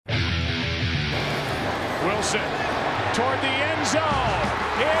Wilson toward the end zone.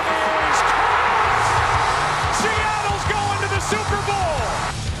 It is caught! Seattle's going to the Super Bowl!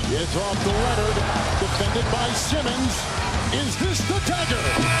 It's off to Leonard, defended by Simmons. Is this the dagger?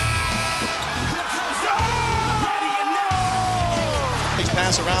 His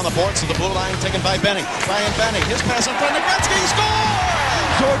pass around the boards to the blue line, taken by Benny. Ryan Benny, his pass in front of Gretzky,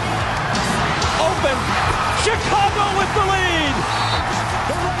 scores! Jordan, open, Chicago with the lead!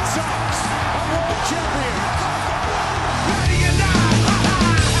 The Red Sox are world champions!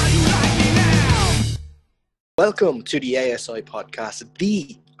 Welcome to the ASI podcast,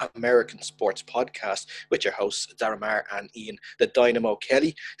 the American sports podcast, with your hosts Darren Marr and Ian the Dynamo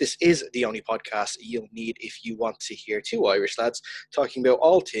Kelly. This is the only podcast you'll need if you want to hear two Irish lads talking about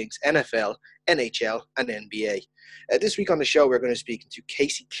all things NFL, NHL and NBA. This week on the show we're going to be speaking to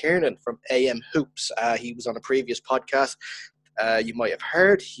Casey Kiernan from AM Hoops. He was on a previous podcast you might have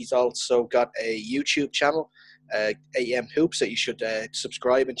heard. He's also got a YouTube channel, AM Hoops, that you should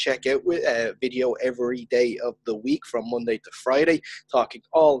subscribe and check out, with a video every day of the week from Monday to Friday, talking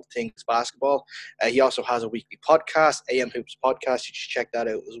all things basketball. He also has a weekly podcast, AM Hoops Podcast. You should check that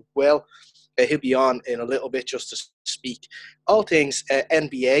out as well. He'll be on in a little bit just to speak all things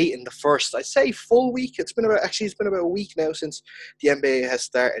NBA in the first, I'd say, full week. It's been about a week now since the NBA has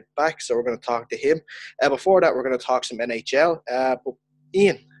started back, so we're going to talk to him. Before that, we're going to talk some NHL. But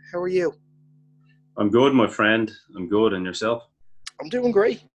Ian, how are you? I'm good, my friend. I'm good. And yourself? I'm doing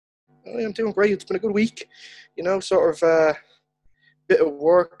great. I'm doing great. It's been a good week. You know, sort of bit of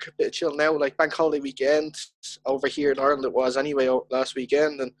work, a bit of chill now, like bank holiday weekend over here in Ireland it was anyway last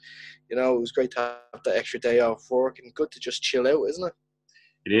weekend. And, you know, it was great to have that extra day off work and good to just chill out, isn't it?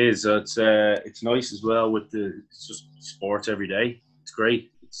 It is. It's nice as well it's just sports every day. It's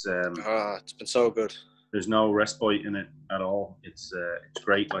great. It's been so good. There's no respite in it at all. It's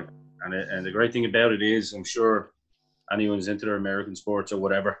great. Like, and the great thing about it is, I'm sure anyone who's into their American sports or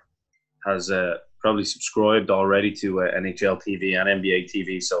whatever has probably subscribed already to NHL TV and NBA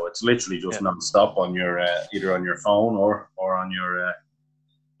TV. So it's literally just non-stop on your either on your phone or on your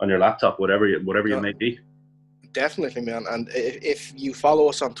laptop, whatever you may be. Definitely, man. And if you follow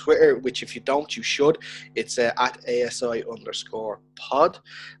us on Twitter, which if you don't, you should, it's at ASI_pod.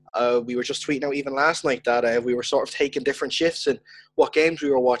 We were just tweeting out even last night that we were sort of taking different shifts in what games we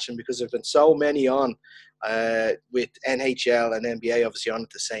were watching, because there have been so many on with NHL and NBA obviously on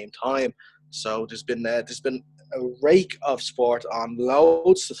at the same time. So there's been a rake of sport on,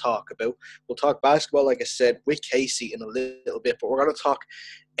 loads to talk about. We'll talk basketball, like I said, with Casey in a little bit, but we're going to talk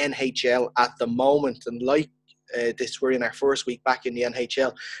NHL at the moment. And like we're in our first week back in the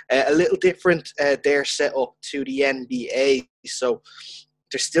NHL, a little different their setup to the NBA. So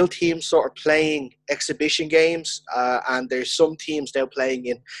there's still teams sort of playing exhibition games, and there's some teams now playing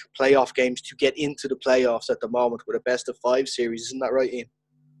in playoff games to get into the playoffs at the moment with a best-of-5 series. Isn't that right, Ian?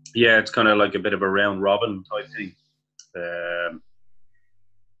 Yeah, it's kind of like a bit of a round-robin type thing.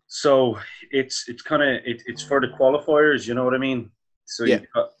 So it's for the qualifiers, you know what I mean? So yeah.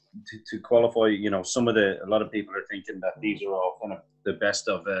 You've got to qualify, you know, a lot of people are thinking that these are all kind of the best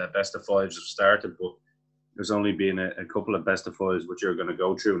of fives have started, but there's only been a couple of best of fives which you're going to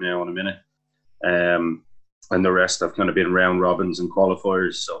go through now in a minute, and the rest have kind of been round robins and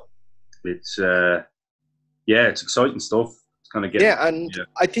qualifiers. So it's it's exciting stuff. It's kind of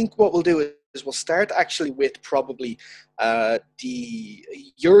I think what we'll do is we'll start actually with probably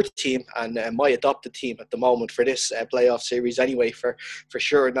your team and my adopted team at the moment for this playoff series anyway, for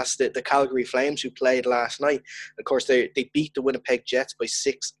sure, and that's the Calgary Flames, who played last night. Of course, they beat the Winnipeg Jets by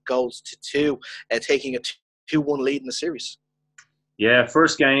 6-2, taking a 2-1 lead in the series. Yeah,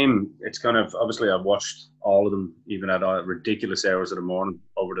 first game, it's kind of, obviously I've watched all of them, even at ridiculous hours of the morning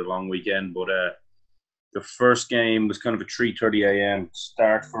over the long weekend, but the first game was kind of a 3:30 a.m.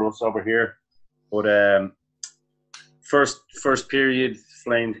 start for us over here. But first period,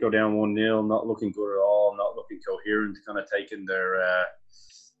 Flames go down 1-0, not looking good at all, not looking coherent, kind of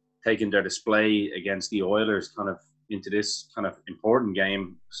taking their display against the Oilers kind of into this kind of important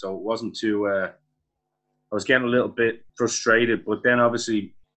game. So it wasn't too I was getting a little bit frustrated, but then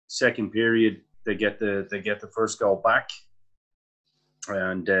obviously second period they get the first goal back,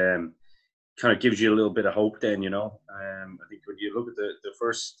 and kind of gives you a little bit of hope. Then, you know, I think when you look at the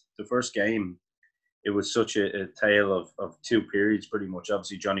first game, it was such a tale of two periods pretty much.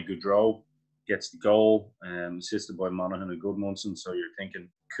 Obviously, Johnny Gaudreau gets the goal, assisted by Monaghan and Goodmanson. So you're thinking,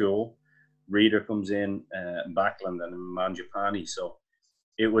 cool. Reader comes in, Backlund and Mangiapane. So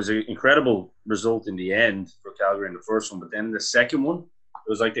it was an incredible result in the end for Calgary in the first one. But then in the second one, it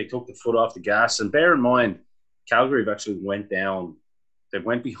was like they took the foot off the gas. And bear in mind, Calgary have actually went down. They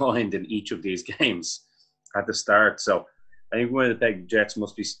went behind in each of these games. at the start. So I think Winnipeg Jets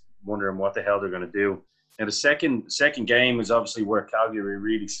must be wondering what the hell they're going to do. And the second game is obviously where Calgary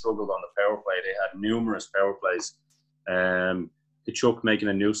really struggled on the power play. They had numerous power plays. Tkachuk making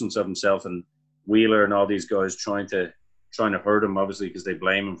a nuisance of himself, and Wheeler and all these guys trying to hurt him, obviously, because they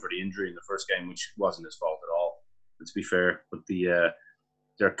blame him for the injury in the first game, which wasn't his fault at all, let's be fair. But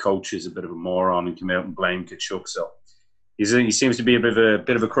their coach is a bit of a moron and came out and blamed Tkachuk. So he seems to be a bit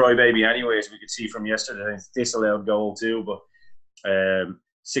of a crybaby anyway, as we could see from yesterday's disallowed goal too. But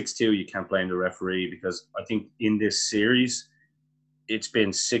 6-2, you can't blame the referee, because I think in this series it's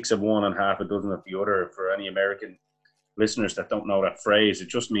been 6 of one and half a dozen of the other. For any American listeners that don't know that phrase, it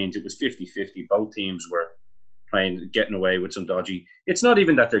just means it was 50-50. Both teams were getting away with some dodgy. It's not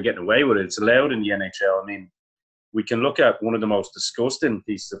even that they're getting away with it. It's allowed in the NHL. I mean, we can look at one of the most disgusting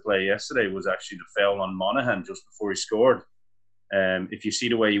pieces of play yesterday was actually the foul on Monahan just before he scored. If you see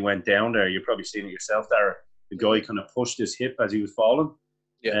the way he went down there, you've probably seen it yourself, Dara. The guy kind of pushed his hip as he was falling.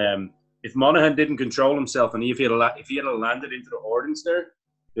 Yeah. If Monahan didn't control himself, and if he had landed into the Hordens there,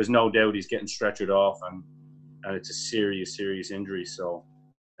 there's no doubt he's getting stretchered off, and it's a serious injury. So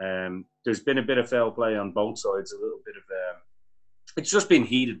there's been a bit of foul play on both sides. A little bit of it's just been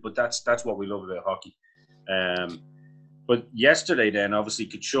heated, but that's what we love about hockey. But yesterday, then obviously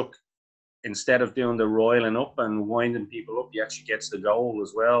Tkachuk, instead of doing the roiling up and winding people up, he actually gets the goal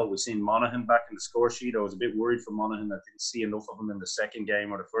as well. We've seen Monahan back in the score sheet. I was a bit worried for Monahan. I didn't see enough of him in the second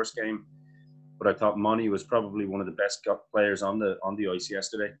game or the first game, but I thought Monty was probably one of the best players on the ice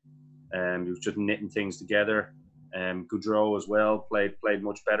yesterday. He was just knitting things together. Gaudreau as well played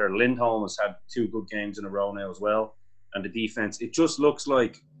much better. Lindholm has had 2 good games in a row now as well. And the defense, it just looks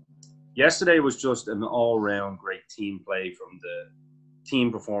like yesterday was just an all-round great team play from the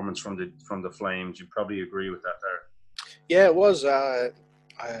team performance from the Flames. You probably agree with that there. Yeah, it was.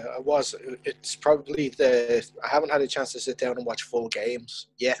 It's probably I haven't had a chance to sit down and watch full games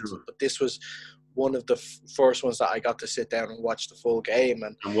yet, sure. But this was one of the first ones that I got to sit down and watch the full game.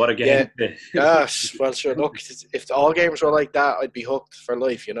 And what a game! Yeah, gosh, well, sure. Look, if all games were like that, I'd be hooked for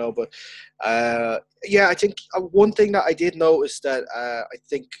life, you know. But yeah, I think one thing that I did notice that I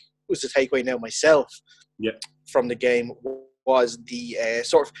think was the takeaway now myself from the game was the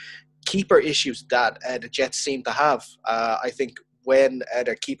sort of keeper issues that the Jets seem to have. I think when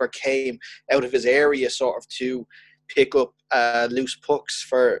their keeper came out of his area sort of to pick up loose pucks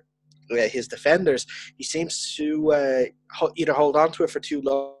for his defenders, he seems to either hold on to it for too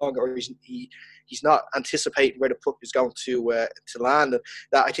long, or he's not anticipating where the puck is going to land. And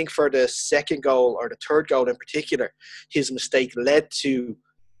that, I think, for the second goal or the third goal in particular, his mistake led to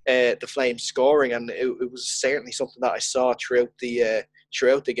the Flames scoring, and it was certainly something that I saw throughout the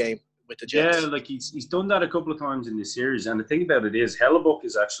game with the Jets. Yeah, like he's done that a couple of times in this series, and the thing about it is Hellebuck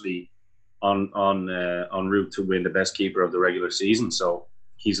is actually on route to win the best keeper of the regular season. So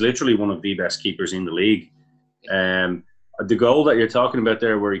he's literally one of the best keepers in the league. The goal that you're talking about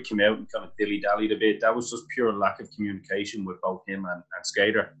there, where he came out and kind of dilly-dallied a bit, that was just pure lack of communication with both him and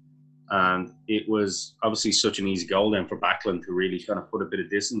Skater. And it was obviously such an easy goal then for Backlund to really kind of put a bit of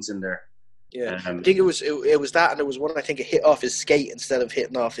distance in there. Yeah, I think it was that, and there was one, I think, it hit off his skate instead of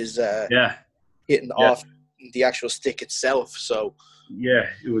hitting off his off the actual stick itself. So yeah,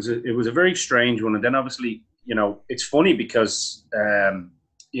 it was a very strange one. And then obviously, you know, it's funny because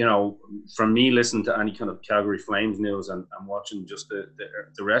you know, from me listening to any kind of Calgary Flames news and watching just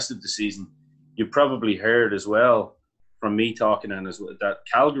the rest of the season, you probably heard as well from me talking and as well that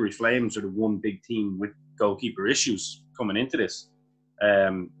Calgary Flames are the one big team with goalkeeper issues coming into this.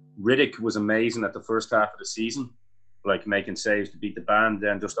 Riddick was amazing at the first half of the season, like making saves to beat the band.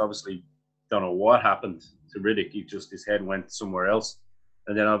 Then just obviously don't know what happened to Riddick. His head went somewhere else.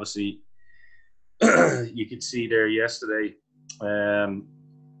 And then obviously you could see there yesterday,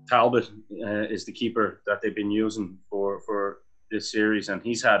 Talbot is the keeper that they've been using for this series, and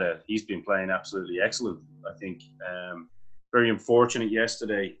he's been playing absolutely excellent. I think very unfortunate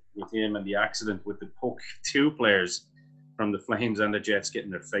yesterday with him and the accident with the puck. 2 players from the Flames and the Jets getting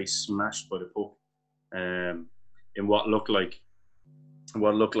their face smashed by the puck in what looked like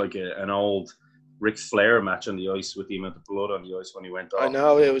an old Ric Flair match on the ice, with the amount of blood on the ice when he went off. I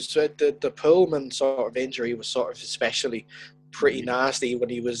know, it was the Pullman sort of injury was sort of especially pretty nasty when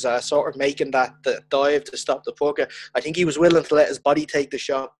he was sort of making that dive to stop the puck. I think he was willing to let his body take the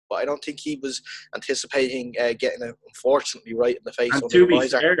shot, but I don't think he was anticipating getting it, unfortunately, right in the face. And to be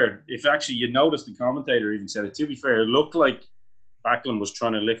fair, if actually you noticed, the commentator even said it, to be fair, it looked like Backlund was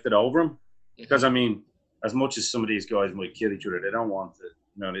trying to lift it over him. Because, I mean, as much as some of these guys might kill each other, they don't want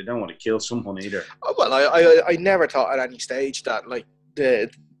to kill someone either. Oh, well, I never thought at any stage that, like, I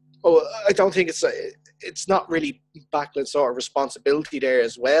don't think it's not really Backlund's sort of responsibility there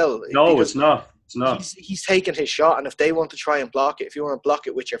as well. No, it's not. It's not. He's taking his shot, and if they want to try and block it, if you want to block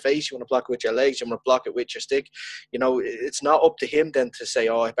it with your face, you want to block it with your legs, you want to block it with your stick, it's not up to him then to say,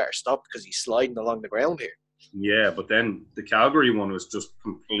 oh, I better stop because he's sliding along the ground here. Yeah, but then the Calgary one was just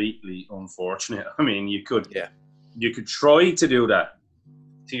completely unfortunate. I mean, you could try to do that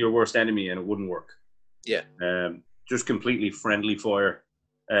to your worst enemy and it wouldn't work. Yeah. Just completely friendly fire.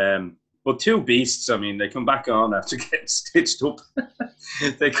 But two beasts, I mean, they come back on after getting stitched up.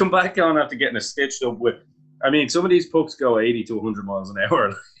 They come back on after getting stitched up with, I mean, some of these pucks go 80 to 100 miles an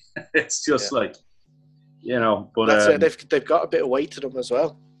hour. It's just like, but that's they've got a bit of weight to them as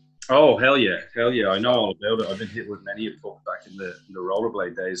well. Oh, hell yeah. I know all about it. I've been hit with many a puck back in the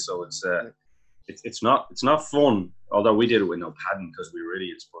rollerblade days, so it's not fun, although we did it with no padding because we were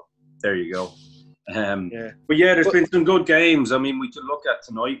idiots, but there you go. But yeah, there's been some good games. I mean, we can look at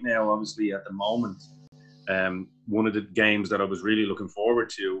tonight now, obviously, at the moment. One of the games that I was really looking forward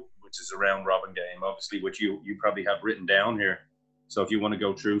to, which is a round robin game, obviously, which you probably have written down here. So if you want to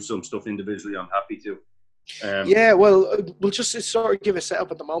go through some stuff individually, I'm happy to. We'll just sort of give a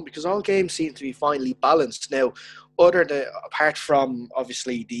setup at the moment because all games seem to be finely balanced now. Apart from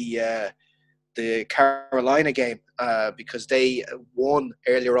obviously the Carolina game, because they won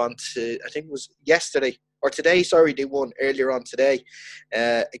earlier on I think it was yesterday or today. Sorry, they won earlier on today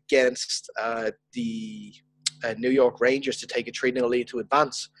against the New York Rangers to take a 3-0 lead to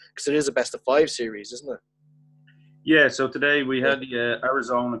advance because it is a best-of-5 series, isn't it? Yeah. So today we had the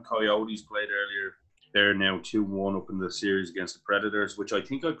Arizona Coyotes played earlier. They're now 2-1 up in the series against the Predators, which I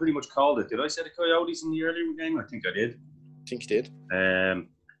think I pretty much called it. Did I say the Coyotes in the earlier game? I think I did. I think you did.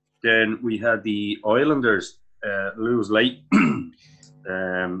 Then we had the Islanders lose late to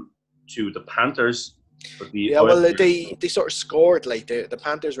the Panthers. But they sort of scored late. The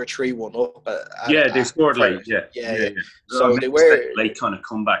Panthers were 3-1 up. They scored late. Yeah. So they were late kind of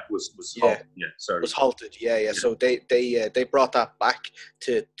comeback was halted. Was halted. Yeah. So they brought that back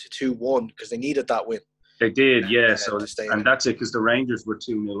to 2-1 because they needed that win. They did, yeah. So and that's it because the Rangers were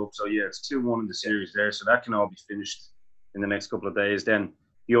 2-0 up. So yeah, it's 2-1 in the series there. So that can all be finished in the next couple of days. Then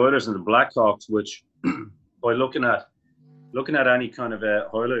the Oilers and the Blackhawks, which by looking at any kind of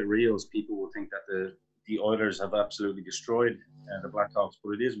highlight reels, people will think that the Oilers have absolutely destroyed the Blackhawks,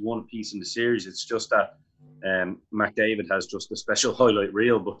 but it is one piece in the series. It's just that McDavid has just a special highlight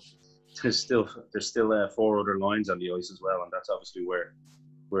reel, but there's still 4 other lines on the ice as well, and that's obviously where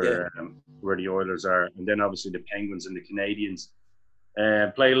the Oilers are. And then obviously the Penguins and the Canadiens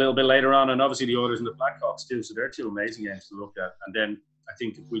play a little bit later on, and obviously the Oilers and the Blackhawks too. So they're 2 amazing games to look at. And then I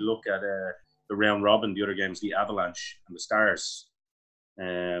think if we look at the round robin, the other games, the Avalanche and the Stars.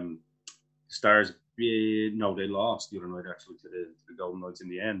 Stars, no, they lost the other night actually to the Golden Knights in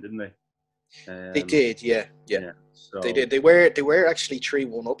the end, didn't they? They did, yeah. So they did. They were actually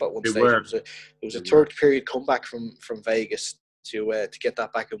 3-1 up at one stage. It was a third period comeback from Vegas to get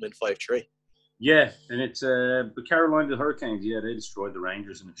that back and win 5-3. Yeah, and it's the Carolina Hurricanes. Yeah, they destroyed the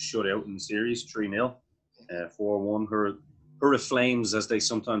Rangers in a shutout in the series, 3-0, 4-1. Hurriflames, as they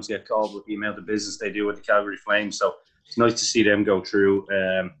sometimes get called, with the amount of business they do with the Calgary Flames. So it's nice to see them go through.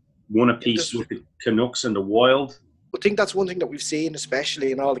 One apiece with the Canucks and the Wild. I think that's one thing that we've seen,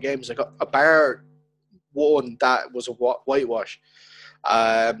 especially in all the games. Like a bar one that was a whitewash.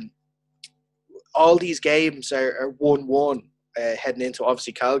 All these games are 1-1 heading into,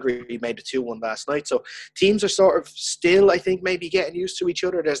 obviously, Calgary made a 2-1 last night. So teams are sort of still, I think, maybe getting used to each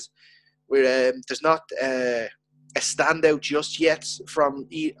other. There's not a standout just yet from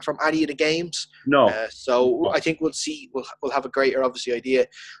any of the games. No. So I think we'll have a greater, obviously, idea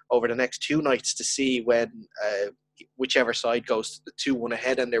over the next 2 nights to see when whichever side goes 2-1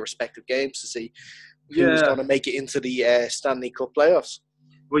 ahead in their respective games to see who's going to make it into the Stanley Cup playoffs.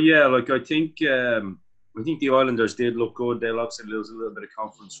 Well, yeah, like I think the Islanders did look good. They'll obviously lose a little bit of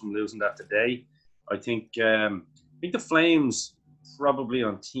confidence from losing that today. I think the Flames probably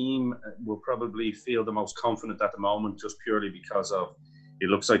on team will probably feel the most confident at the moment, just purely because of it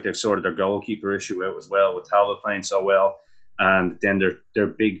looks like they've sorted their goalkeeper issue out as well, with Talbot playing so well, and then their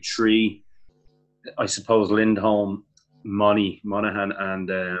big three, I suppose, Lindholm, Monahan, and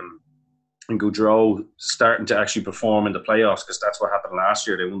Gaudreau starting to actually perform in the playoffs, because that's what happened last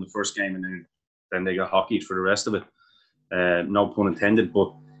year. They won the first game and then they got hockeyed for the rest of it. No pun intended,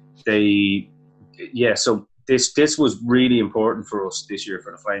 but so this was really important for us this year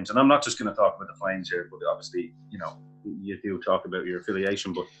for the Flames. And I'm not just going to talk about the Flames here, but obviously, you do talk about your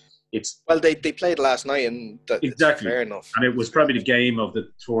affiliation, but it's... Well, they played last night, and exactly. Fair enough. And it was probably the game of the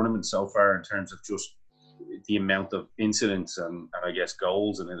tournament so far in terms of just the amount of incidents and I guess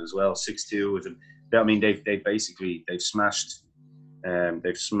goals in it as well. 6-2. I mean, they've smashed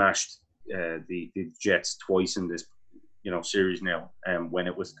the Jets twice in this series now, when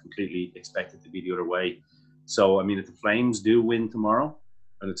it was completely expected to be the other way. So I mean, if the Flames do win tomorrow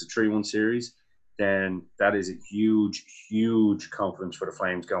and it's a 3-1 series, then that is a huge confidence for the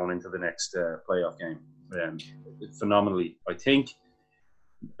Flames going into the next playoff game. Phenomenally, I think.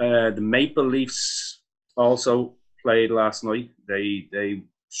 The Maple Leafs also played last night. They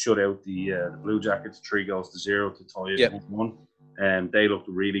shut out the Blue Jackets 3-0 to tie it 1-1. And they looked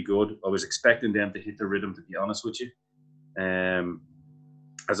really good. I was expecting them to hit the rhythm, to be honest with you.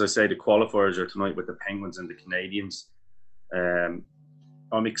 As I say, the qualifiers are tonight with the Penguins and the Canadiens.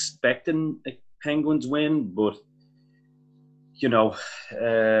 I'm expecting a Penguins win, but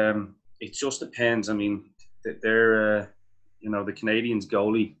it just depends. I mean, they're the Canadiens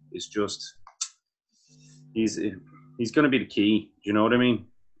goalie is just he's going to be the key. Do you know what I mean?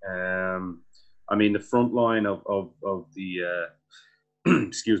 I mean, the front line of the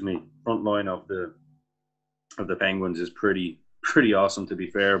front line of the Penguins is pretty awesome, to be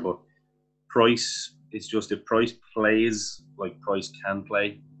fair. But Price, it's just if Price plays like Price can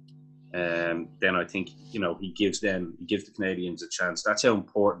play, then I think he gives the Canadiens a chance. That's how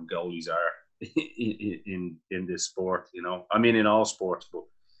important goalies are in this sport. I mean, in all sports, but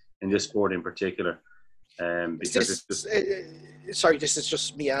in this sport in particular. Because this is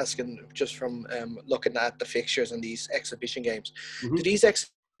just me asking, just from looking at the fixtures and these exhibition games. Mm-hmm. Do these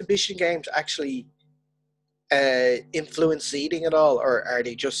exhibition games actually influence seeding at all, or are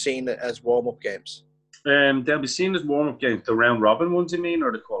they just seen as warm-up games? They'll be seen as warm-up games. The round robin ones, you mean,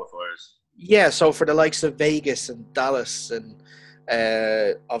 or the qualifiers? Yeah, so for the likes of Vegas and Dallas and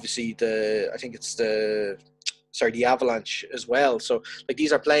obviously the Avalanche as well. So like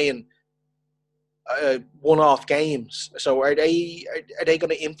these are playing one-off games. So are they going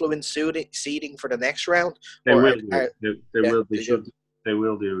to influence seeding for the next round? They will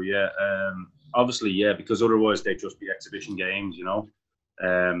do. Yeah. Obviously, yeah, because otherwise they'd just be exhibition games.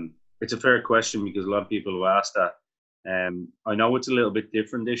 It's a fair question because a lot of people have asked that. I know it's a little bit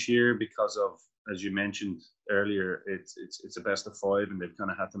different this year because of, as you mentioned earlier, it's a best of 5 and they've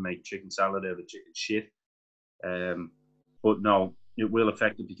kind of had to make chicken salad out of chicken shit. But no, it will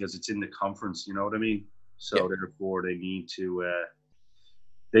affect it because it's in the conference. You know what I mean? So therefore, they need to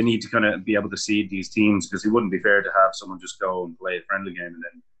kind of be able to seed these teams, because it wouldn't be fair to have someone just go and play a friendly game and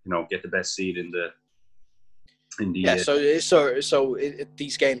then get the best seed in the. So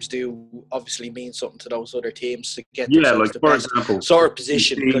these games do obviously mean something to those other teams to get like for example, sort of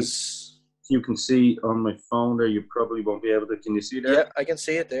position, because you can see on my phone there. You probably won't be able to. Can you see that? Yeah, I can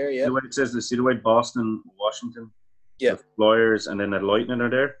see it there. Yeah, the way it says, see the way Boston, Washington, the Flyers, and then the Lightning are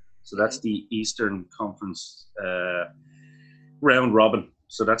there. So that's the Eastern Conference round robin.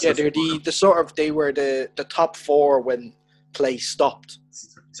 So that's they were the top 4 when play stopped.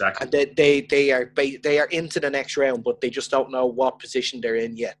 Exactly. And they are into the next round, but they just don't know what position they're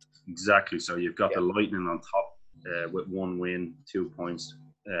in yet. Exactly. So you've got the Lightning on top with 1 win, 2 points.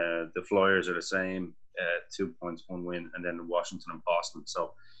 The Flyers are the same, 2 points, 1 win, and then Washington and Boston.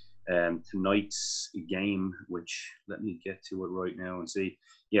 So tonight's game, which let me get to it right now and see.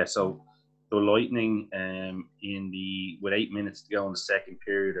 Yeah. So the Lightning with 8 minutes to go in the second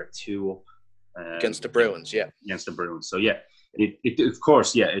period are 2 up against the Bruins. Yeah. Against the Bruins. So yeah. It of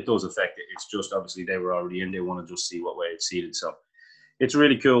course, yeah, it does affect it. It's just obviously they were already in. They want to just see what way it's seeded. So it's a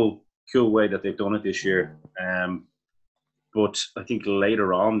really cool way that they've done it this year. But I think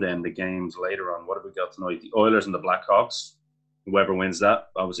later on, then the games later on, what have we got tonight? The Oilers and the Blackhawks. Whoever wins that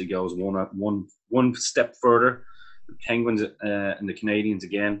obviously goes one step further. The Penguins and the Canadiens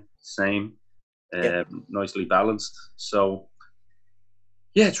again, same, nicely balanced. So.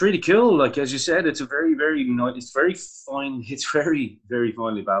 Yeah, it's really cool. Like, as you said, it's a very, very nice. It's very fine. It's very, very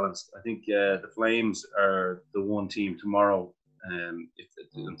finely balanced. I think the Flames are the one team tomorrow, in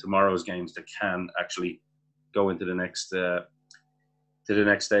tomorrow's games, that can actually go into the next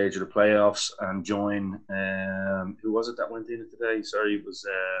stage of the playoffs and join. Who was it that went in today? Sorry, it was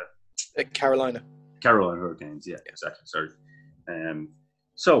Carolina Hurricanes. Yeah, exactly. Sorry.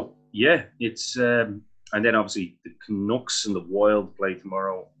 So yeah, it's. And then obviously the Canucks and the Wild play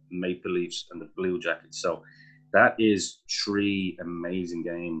tomorrow, Maple Leafs and the Blue Jackets. So that is 3 amazing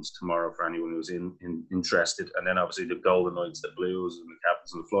games tomorrow for anyone who's interested. And then obviously the Golden Knights, the Blues, and the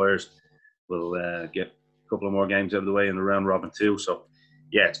Capitals and the Flyers will get a couple of more games out of the way in the round robin too. So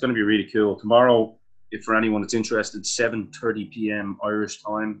yeah, it's going to be really cool. Tomorrow, if for anyone that's interested, 7:30 p.m. Irish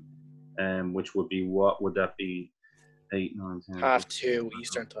time, which would be, what would that be? 8, 9, 10. 2:30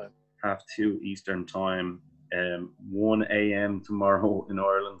 Eastern time. 2:30 Eastern time. 1 a.m. tomorrow in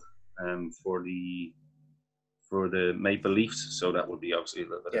Ireland for the Maple Leafs. So that would be obviously a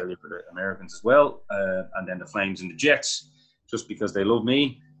little bit earlier for the Americans as well. And then the Flames and the Jets, just because they love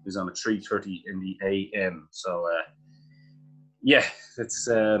me, is on at 3:30 in the a.m. So it's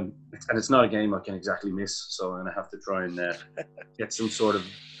and it's not a game I can exactly miss. So I'm gonna have to try and get some sort of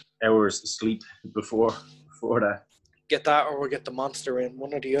hours of sleep before that. Get that, or we'll get the monster in,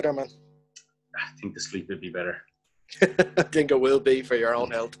 one or the other, man. I think the sleep would be better. I think it will be for your own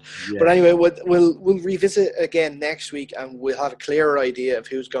health. Yeah. But anyway, we'll revisit again next week, and we'll have a clearer idea of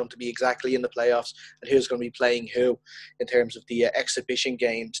who's going to be exactly in the playoffs and who's going to be playing who in terms of the exhibition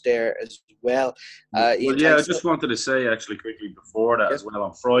games there as well. I just wanted to say actually quickly before that as well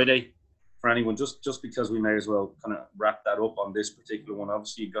on Friday, for anyone, just because we may as well kind of wrap that up on this particular one.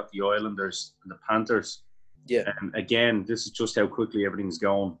 Obviously, you've got the Islanders and the Panthers. Yeah. And again, this is just how quickly everything's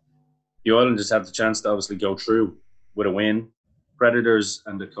going. The Islanders have the chance to obviously go through with a win. Predators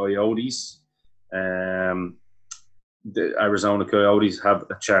and the Coyotes, the Arizona Coyotes have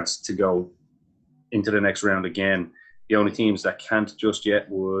a chance to go into the next round again. The only teams that can't just yet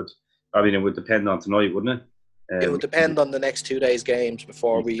it would depend on tonight, wouldn't it? It would depend on the next 2 days' games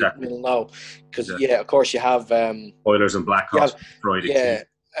before exactly. we'll know. Because, of course, you have Oilers and Blackhawks Friday. Yeah,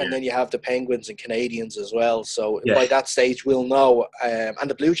 and then you have the Penguins and Canadians as well. So by that stage, we'll know. And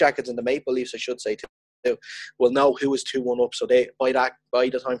the Blue Jackets and the Maple Leafs, I should say, too, we'll know who is 2-1 up. So by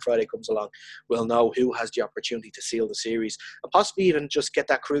the time Friday comes along, we'll know who has the opportunity to seal the series and possibly even just get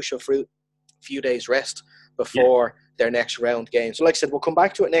that crucial few days rest before their next round game. So like I said, we'll come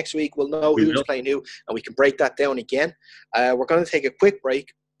back to it next week. We'll know who's playing who, and we can break that down again. We're going to take a quick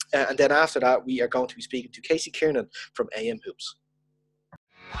break, and then after that, we are going to be speaking to Casey Kiernan from AM Hoops.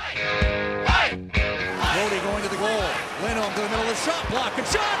 Brody going to the goal. Lindholm to the middle of the shot block. And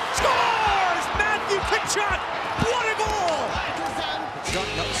shot! Scores! Matthew Tkachuk! What a goal!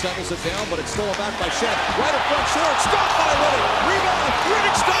 Tkachuk settles it down, but it's stolen back by Shed. Right in front, short. Stopped by Riddick. Rebound.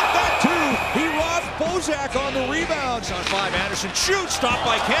 Riddick stopped that too. He robbed Bozak on the rebound. Shot 5. Anderson shoots. Stopped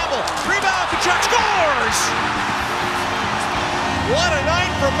by Campbell. Rebound. Tkachuk scores! What a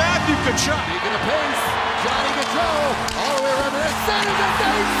night for Matthew Tkachuk. Taking a pace. Johnny Gaudreau. All the way around there. Centers it.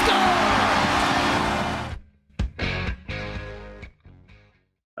 They score!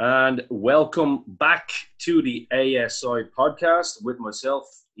 And welcome back to the ASI podcast with myself,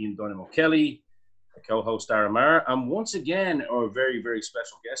 Ian Dynamo Kelly, co-host Dara Maher, and once again, our very, very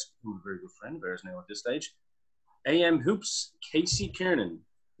special guest, who's a very good friend of ours now at this stage, AM Hoops, Casey Kiernan.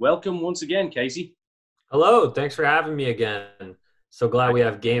 Welcome once again, Casey. Hello, thanks for having me again. So glad we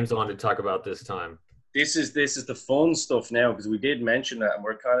have games on to talk about this time. This is the fun stuff now, because we did mention that, and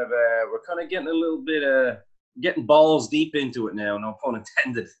we're kind of getting a little bit getting balls deep into it now, no pun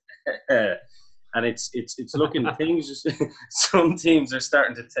intended. And it's looking things. Some teams are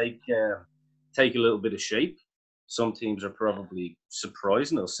starting to take a little bit of shape. Some teams are probably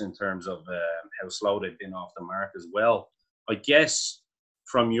surprising us in terms of how slow they've been off the mark as well. I guess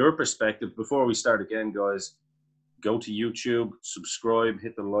from your perspective, before we start again, guys, go to YouTube, subscribe,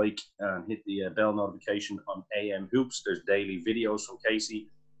 hit the like, and hit the bell notification on AM Hoops. There's daily videos from Casey.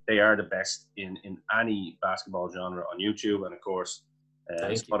 They are the best in any basketball genre on YouTube, and of course,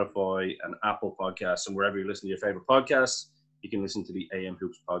 Spotify and Apple Podcasts, and wherever you listen to your favorite podcasts, you can listen to the AM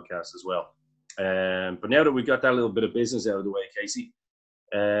Hoops podcast as well. But now that we've got that little bit of business out of the way, Casey,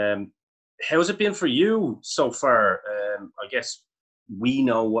 how's it been for you so far? I guess we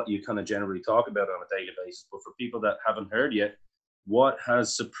know what you kind of generally talk about on a daily basis, but for people that haven't heard yet, what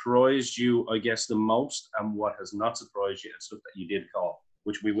has surprised you, I guess, the most, and what has not surprised you, and stuff that you did call,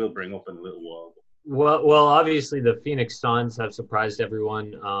 which we will bring up in a little while. Well, obviously the Phoenix Suns have surprised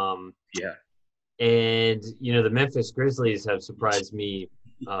everyone. And, the Memphis Grizzlies have surprised me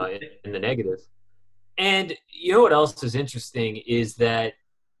in the negative. And you know what else is interesting is that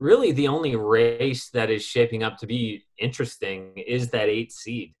really the only race that is shaping up to be interesting is that 8th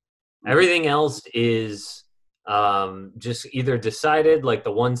seed. Everything else is just either decided, like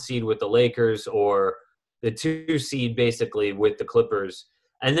the 1 seed with the Lakers or the 2 seed basically with the Clippers.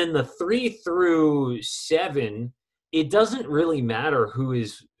 And then the 3 through 7, it doesn't really matter who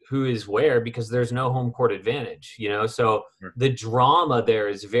is where because there's no home court advantage, So the drama there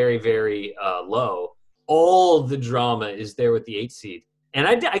is very, very low. All the drama is there with the 8th seed. And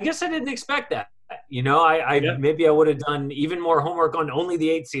I guess I didn't expect that. Maybe I would have done even more homework on only the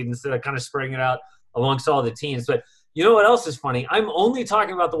 8th seed instead of kind of spreading it out amongst all the teams. But you know what else is funny? I'm only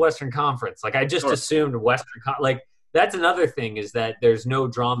talking about the Western Conference. Like I just assumed that's another thing is that there's no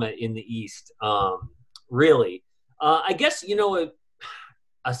drama in the East, really. I guess,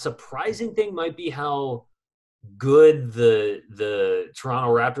 a surprising thing might be how good the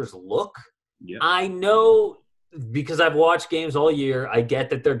Toronto Raptors look. Yeah. I know because I've watched games all year. I get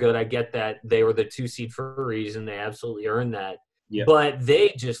that they're good. I get that they were the 2 seed for a reason. They absolutely earned that. Yeah. But they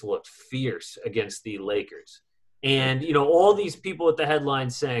just looked fierce against the Lakers. And, all these people at the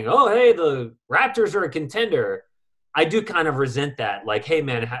headlines saying, oh, hey, the Raptors are a contender. I do kind of resent that. Like, hey,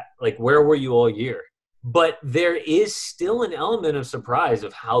 man, where were you all year? But there is still an element of surprise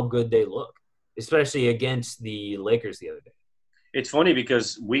of how good they look, especially against the Lakers the other day. It's funny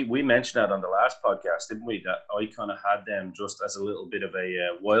because we mentioned that on the last podcast, didn't we? That I kind of had them just as a little bit of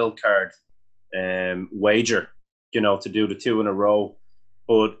a wild card wager, to do the 2 in a row.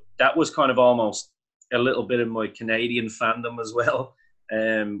 But that was kind of almost a little bit of my Canadian fandom as well,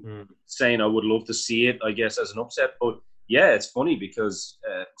 saying I would love to see it, I guess, as an upset. But yeah, it's funny because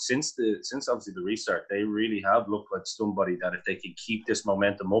since obviously the restart, they really have looked like somebody that if they can keep this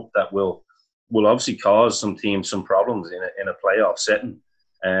momentum up, that will obviously cause some teams some problems in a playoff setting.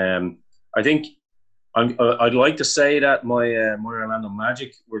 I think I'd like to say that my Orlando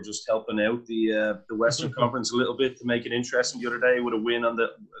Magic were just helping out the Western Conference a little bit to make it interesting the other day with a win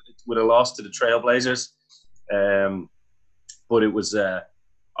with a loss to the Trailblazers. But it was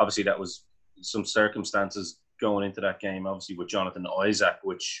obviously that was some circumstances going into that game, obviously with Jonathan Isaac,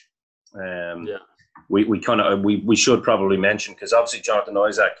 which we should probably mention because obviously Jonathan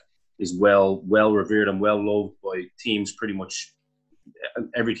Isaac is well revered and well loved by teams, pretty much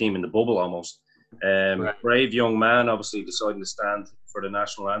every team in the bubble almost. Right. Brave young man, obviously deciding to stand for the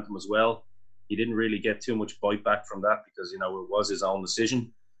national anthem as well. He didn't really get too much bite back from that because it was his own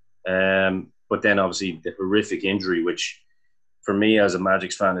decision. But then obviously the horrific injury, which for me as a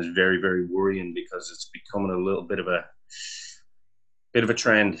Magic fan is very, very worrying because it's becoming a little bit of a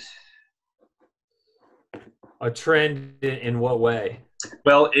trend. A trend in what way?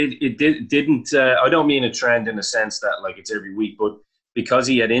 Well, it didn't. I don't mean a trend in the sense that like it's every week, but because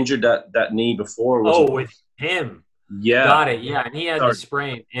he had injured that knee before. With him. Yeah. Got it. Yeah, and he had the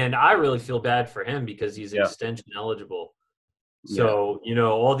sprain, and I really feel bad for him because he's extension eligible. So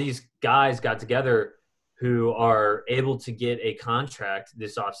all these guys got together who are able to get a contract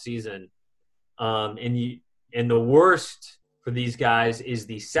this offseason. And the worst for these guys is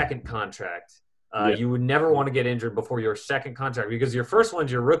the second contract. You would never want to get injured before your second contract because your first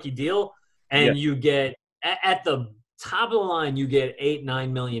one's your rookie deal, and you get at the top of the line, you get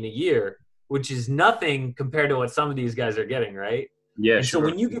 $8-9 million a year, which is nothing compared to what some of these guys are getting, right? Yeah. And sure. So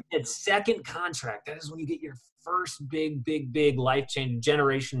when you get that second contract, that is when you get your first big life-changing,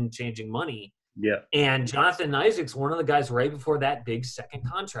 generation-changing money. Yeah. And Jonathan Isaac's one of the guys right before that big second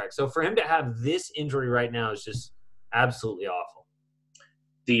contract. So for him to have this injury right now is just absolutely awful.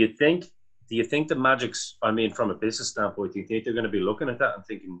 Do you think the Magic's, I mean, from a business standpoint, do you think they're going to be looking at that and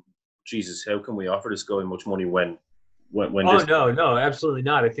thinking, Jesus, how can we offer this guy much money when No, absolutely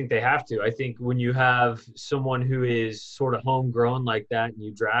not. I think they have to. I think when you have someone who is sort of homegrown like that and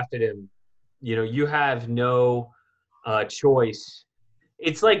you drafted him, you have no choice.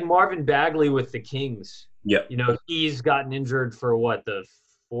 It's like Marvin Bagley with the Kings. Yeah. He's gotten injured for the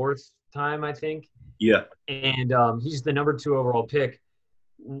 4th time, I think. Yeah. And he's the number 2 overall pick.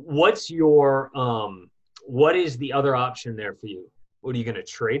 What's your what is the other option there for you? What are you going to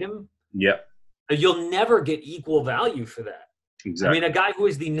trade him? Yeah. You'll never get equal value for that. Exactly. I mean, a guy who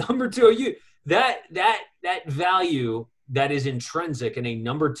is the number 2, that value that is intrinsic in a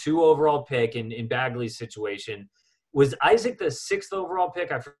number 2 overall pick in Bagley's situation. Was Isaac the 6th overall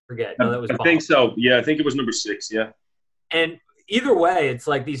pick? I forget. No, that was I Bob. think so. Yeah, I think it was number 6. Yeah. And either way, it's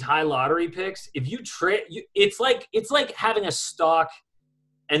like these high lottery picks. If you trade, it's like having a stock,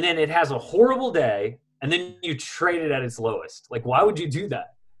 and then it has a horrible day, and then you trade it at its lowest. Like, why would you do that?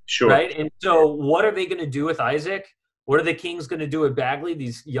 Sure. Right. And so, what are they going to do with Isaac? What are the Kings going to do with Bagley?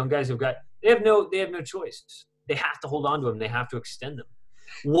 These young guys they have no choice. They have to hold on to him. They have to extend them.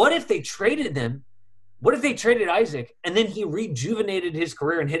 What if they traded them? What if they traded Isaac and then he rejuvenated his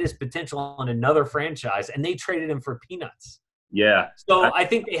career and hit his potential on another franchise and they traded him for peanuts? Yeah. So I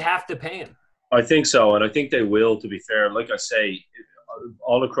think they have to pay him. I think so. And I think they will, to be fair. Like I say,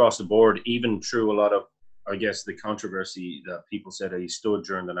 all across the board, even through a lot of, I guess, the controversy that people said that he stood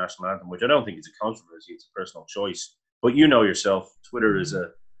during the national anthem, which I don't think it's a controversy. It's a personal choice. But yourself, Twitter is a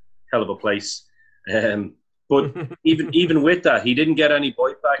hell of a place. But even with that, he didn't get any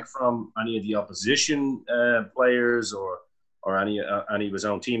bite back from any of the opposition players or any of his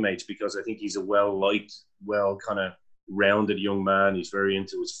own teammates, because I think he's a well-liked, kind of rounded young man. He's very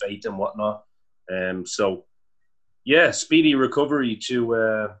into his faith and whatnot. So, yeah, speedy recovery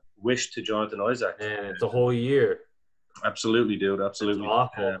to wish to Jonathan Isaac. And it's a whole year. Absolutely, dude. Absolutely. It's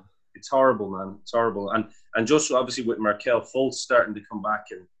awful. It's horrible, man. It's horrible. And And just obviously with Markelle Fultz starting to come back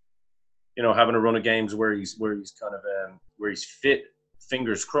and, you know, having a run of games where he's kind of where he's fit,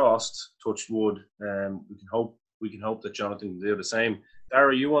 fingers crossed, touch wood. We can hope that Jonathan can do the same.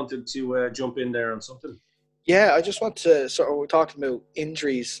 Dara, you wanted to jump in there on something? Yeah, I just want to we're talking about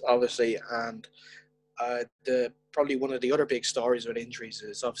injuries, obviously, and probably one of the other big stories with injuries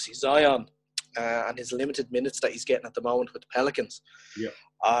is obviously Zion and his limited minutes that he's getting at the moment with the Pelicans. Yeah.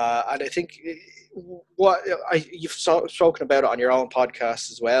 And I think you've spoken about it on your own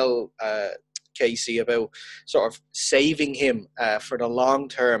podcast as well, Casey, about sort of saving him for the long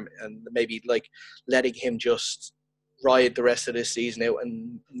term and maybe like letting him just ride the rest of this season out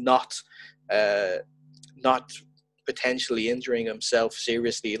and not potentially injuring himself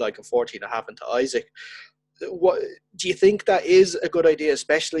seriously, like unfortunately that happened to Isaac. What do you think that is a good idea,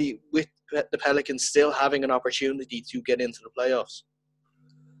 especially with the Pelicans still having an opportunity to get into the playoffs?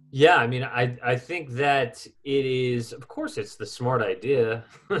 Yeah, I mean, I think that it is, of course, it's the smart idea.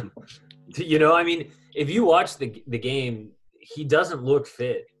 You know, I mean, if you watch the game, he doesn't look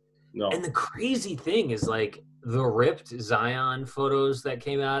fit. No. And the crazy thing is, like, the ripped Zion photos that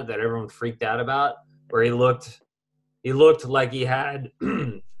came out that everyone freaked out about, where he looked like he had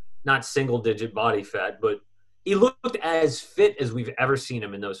not single-digit body fat, but he looked as fit as we've ever seen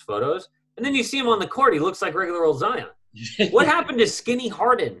him in those photos. And then you see him on the court, he looks like regular old Zion. What happened to Skinny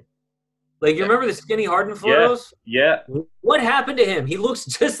Harden? Like, you remember the Skinny Harden photos? Yeah. What happened to him? He looks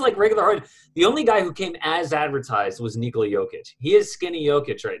just like regular Harden. The only guy who came as advertised was Nikola Jokic. He is Skinny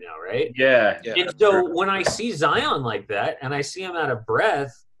Jokic right now, right? Yeah. And so when I see Zion like that and I see him out of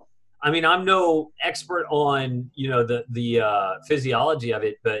breath, I mean, I'm no expert on, you know, the physiology of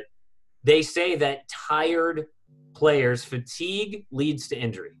it, but they say that tired players, fatigue leads to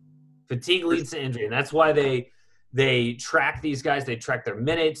injury. Fatigue leads to injury, and that's why they track these guys. They track their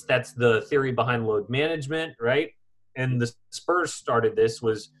minutes. That's the theory behind load management, right? And the Spurs started this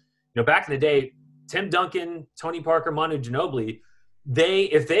was, you know, back in the day, Tim Duncan, Tony Parker, Manu Ginobili,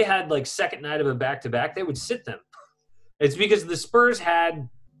 if they had like second night of a back-to-back, they would sit them. It's because the Spurs had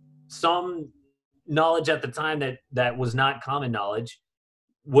some knowledge at the time that was not common knowledge,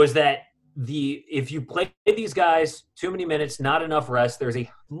 was that if you play these guys too many minutes, not enough rest, there's a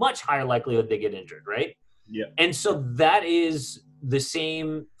much higher likelihood they get injured, right? Yeah. And so that is the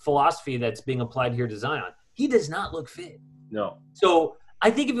same philosophy that's being applied here to Zion. He does not look fit. No. So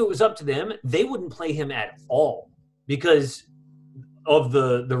I think if it was up to them, they wouldn't play him at all because of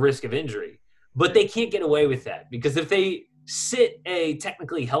the risk of injury. But they can't get away with that because if they sit a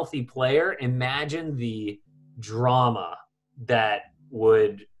technically healthy player, imagine the drama that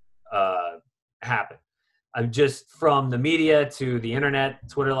would happen. I'm just from the media to the internet,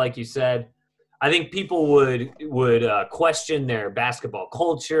 Twitter, like you said. I think people would question their basketball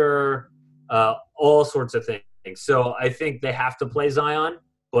culture, all sorts of things. So I think they have to play Zion,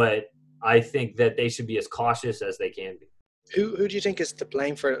 but I think that they should be as cautious as they can be. Who do you think is to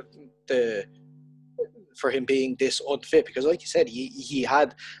blame for him being this unfit? Because like you said, he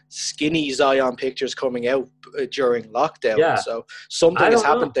had skinny Zion pictures coming out during lockdown. Yeah. So something has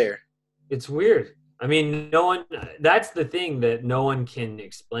happened there. It's weird. I mean, that's the thing that no one can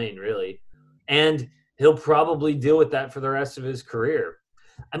explain really. And he'll probably deal with that for the rest of his career.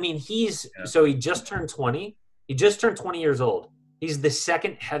 I mean, so he just turned 20. He just turned 20 years old. He's the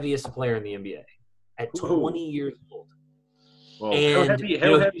second heaviest player in the NBA at 20 years old. Well, and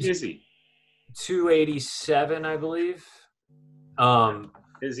how heavy is he? 287, I believe.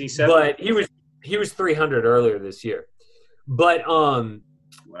 Is he 7? But he was 300 earlier this year. But wow.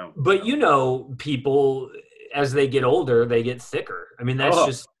 But you know, people as they get older, they get thicker. I mean, that's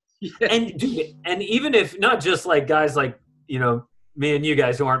just and even if not just like guys like, you know, me and you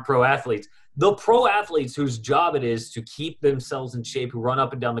guys who aren't pro athletes, the pro athletes whose job it is to keep themselves in shape, who run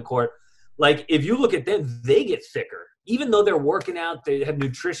up and down the court, like if you look at them, they get thicker. Even though they're working out, they have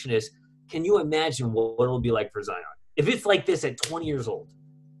nutritionists. Can you imagine what it'll be like for Zion? If it's like this at 20 years old,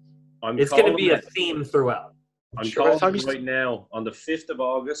 it's going to be a theme throughout. I'm calling it right now. On the 5th of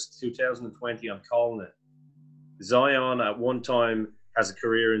August, 2020, I'm calling it. Zion at one time has a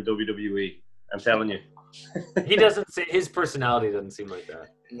career in WWE. I'm telling you. He doesn't say, his personality doesn't seem like that.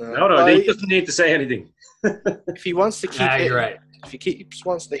 No, he doesn't need to say anything. If he wants to keep you're right. If he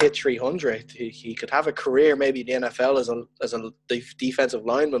wants to hit 300, he could have a career maybe in the NFL as a defensive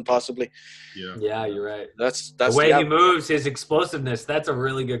lineman possibly. Yeah, you're right. That's the way he moves, his explosiveness. That's a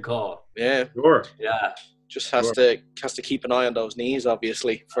really good call. Yeah, sure. Yeah, just has to keep an eye on those knees,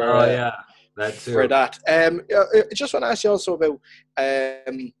 obviously. For that too. For that. I just want to ask you also about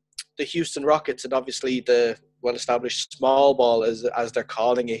the Houston Rockets and obviously the well-established small ball, as they're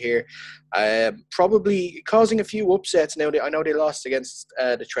calling it here, probably causing a few upsets. Now, I know they lost against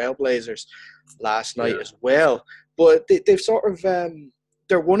the Trailblazers last night as well, but they've sort of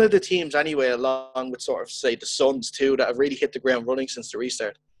they're one of the teams anyway, along with sort of say the Suns too, that have really hit the ground running since the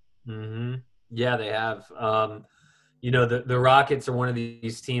restart. Mm-hmm. Yeah, they have. The Rockets are one of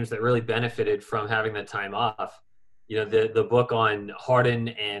these teams that really benefited from having the time off. The book on Harden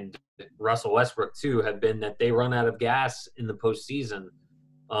and Russell Westbrook too have been that they run out of gas in the postseason,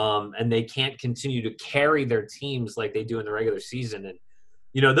 and they can't continue to carry their teams like they do in the regular season.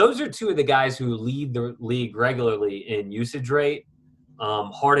 And those are two of the guys who lead the league regularly in usage rate.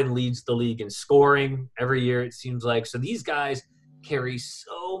 Harden leads the league in scoring every year, it seems like. So these guys carry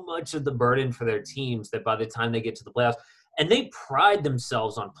so much of the burden for their teams that by the time they get to the playoffs, and they pride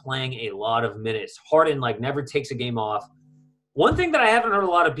themselves on playing a lot of minutes. Harden never takes a game off. One thing that I haven't heard a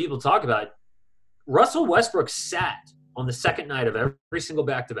lot of people talk about, Russell Westbrook sat on the second night of every single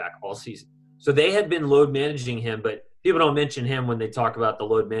back-to-back all season. So they had been load managing him, but people don't mention him when they talk about the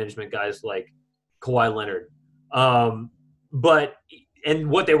load management guys like Kawhi Leonard. And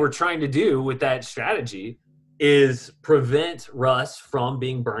what they were trying to do with that strategy is prevent Russ from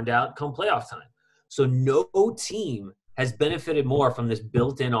being burned out come playoff time. So no team has benefited more from this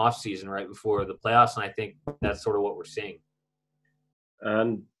built-in offseason right before the playoffs, and I think that's sort of what we're seeing.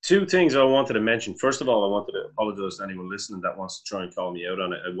 And two things I wanted to mention. First of all, I wanted to apologize to anyone listening that wants to try and call me out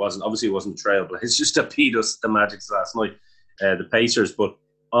on it. It wasn't Trail, but it's just a beat us the Magic last night, the Pacers. But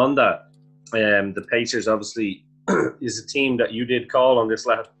on that, the Pacers obviously is a team that you did call on this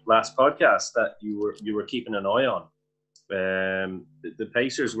last podcast that you were keeping an eye on. The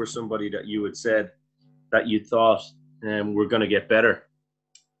Pacers were somebody that you had said that you thought were going to get better.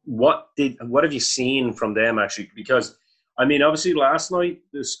 What have you seen from them actually? Because I mean, obviously last night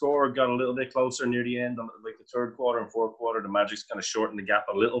the score got a little bit closer near the end, like the third quarter and fourth quarter. The Magic's kind of shortened the gap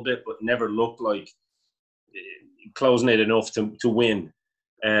a little bit, but never looked like closing it enough to win.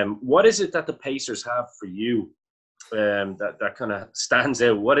 What is it that the Pacers have for you that kind of stands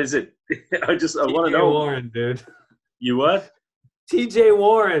out? What is it? I want to know. Warren, dude. You what? TJ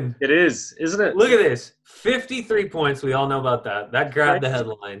Warren. It is, isn't it? Look at this. 53 points. We all know about that. That grabbed the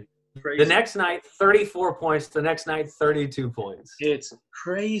headline. Crazy. The next night, 34 points. The next night, 32 points. It's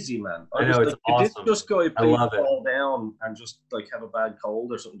crazy, man. I know, it's awesome. Did this guy I love fall down and just have a bad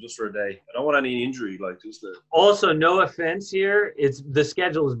cold or something just for a day? I don't want any injury, Also, no offense here. The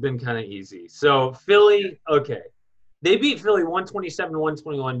schedule has been kind of easy. So Philly, okay. They beat Philly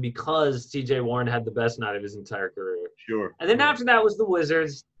 127-121 because TJ Warren had the best night of his entire career. Sure. And then after that was the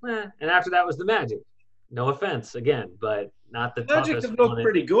Wizards, and after that was the Magic. No offense, again, but not the toughest. Magic have looked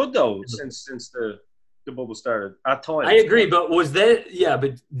pretty good though since the bubble started at times. I agree, but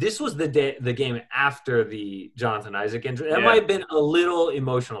but this was the game after the Jonathan Isaac injury. That might have been a little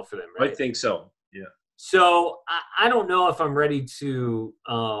emotional for them, right? I think so. Yeah. So I don't know if I'm ready to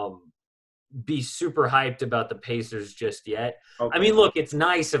be super hyped about the Pacers just yet. Okay. I mean, look, it's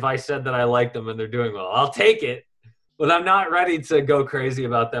nice if I said that I like them and they're doing well. I'll take it. But I'm not ready to go crazy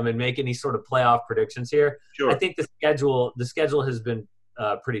about them and make any sort of playoff predictions here. Sure. I think the schedule has been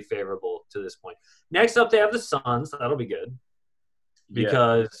pretty favorable to this point. Next up, they have the Suns. That'll be good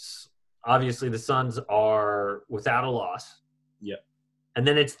because obviously the Suns are without a loss. Yeah. And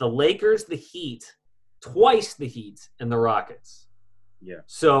then it's the Lakers, the Heat, twice the Heat, and the Rockets. Yeah.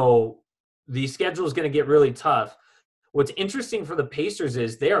 So the schedule is going to get really tough. What's interesting for the Pacers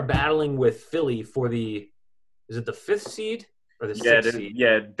is they are battling with Philly for is it the 5th seed or the 6th seed?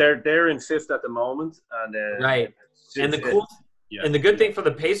 Yeah, they're in 5th at the moment, and right. And the good thing for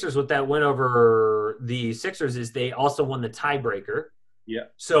the Pacers with that win over the Sixers is they also won the tiebreaker. Yeah.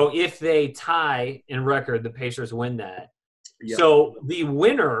 So if they tie in record, the Pacers win that. Yeah. So the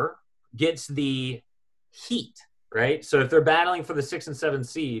winner gets the Heat, right? So if they're battling for the 6th and 7th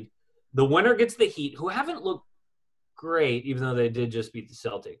seed, the winner gets the Heat, who haven't looked great, even though they did just beat the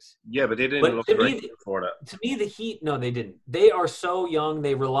Celtics. Yeah, but they didn't look great before that. To me, the Heat, no, they didn't. They are so young.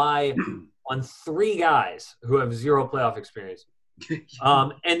 They rely on 3 guys who have 0 playoff experience.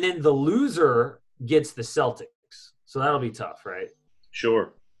 And then the loser gets the Celtics. So that'll be tough, right?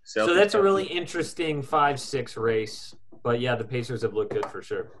 Sure. So that's a really interesting 5-6 race. But, yeah, the Pacers have looked good for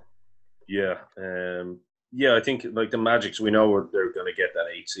sure. Yeah. I think, the Magics, we know they're going to get that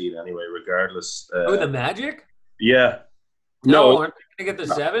 8 seed anyway, regardless. The Magic? Yeah. No, aren't they going to get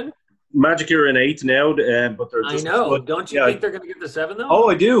the 7? Magic are in 8 now, but they're just. I know. Don't you think they're going to get the 7 though? Oh,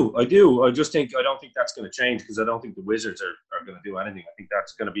 I do. I don't think that's going to change because I don't think the Wizards are going to do anything. I think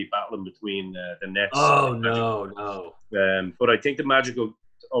that's going to be battling between the Nets. Oh no. But I think the Magic will.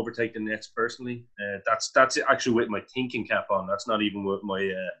 overtake the Nets personally. That's actually with my thinking cap on. That's not even with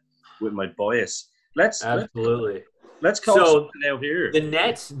my bias. Let's call something out here.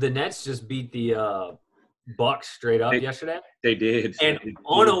 The Nets just beat the Bucks straight up yesterday. They did. And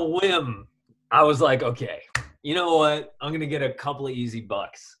on a whim, I was like, okay, you know what? I'm gonna get a couple of easy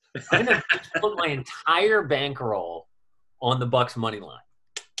bucks. I'm gonna put my entire bankroll on the Bucks money line.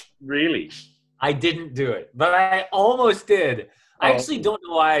 Really? I didn't do it, but I almost did. I actually don't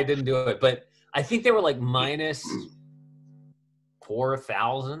know why I didn't do it, but I think they were like minus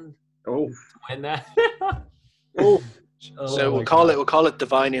 4,000. Oh, to win that. So we'll call it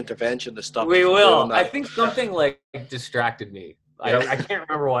divine intervention to stop. We will. I think something like distracted me. I can't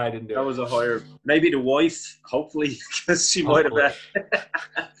remember why I didn't do it. That was a higher. Maybe the wife, hopefully, because she might have bet.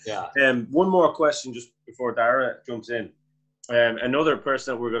 Yeah. One more question just before Dara jumps in. Another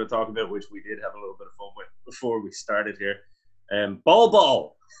person that we're going to talk about, which we did have a little bit of fun with before we started here.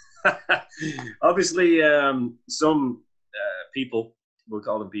 Ball. Obviously, some people, we'll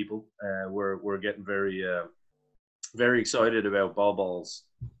call them people, we're getting very excited about Ball's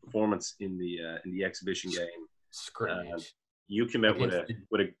performance in the exhibition game. Scrimmage. You came out with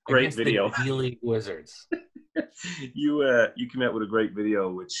a great video. The D-League Wizards. You came out with a great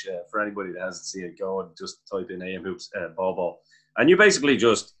video, which for anybody that hasn't seen it, go and just type in AM Hoops Ball, and you basically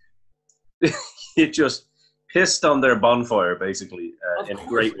just pissed on their bonfire, basically, in a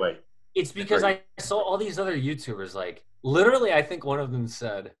great way. It's because I saw all these other YouTubers, like literally, I think one of them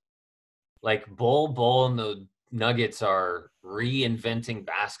said, like Ball and the Nuggets are reinventing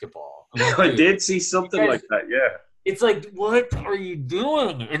basketball. Like, I did see something like that, yeah. It's like, what are you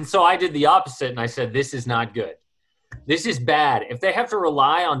doing? And so I did the opposite, and I said, this is not good. This is bad. If they have to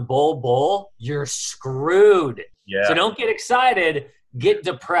rely on Ball, you're screwed. Yeah. So don't get excited. Get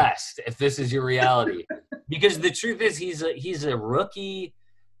depressed if this is your reality. Because the truth is he's a rookie,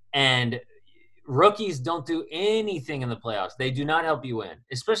 and rookies don't do anything in the playoffs. They do not help you win,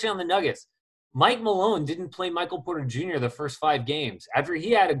 especially on the Nuggets. Mike Malone didn't play Michael Porter Jr. the first 5 games after he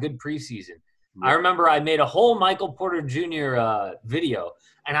had a good preseason. I remember I made a whole Michael Porter Jr. Video,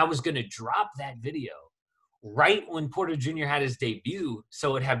 and I was going to drop that video right when Porter Jr. had his debut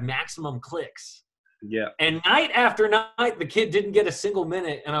so it had maximum clicks. Yeah. And night after night, the kid didn't get a single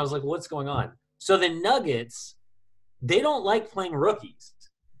minute, and I was like, what's going on? So the Nuggets, they don't like playing rookies,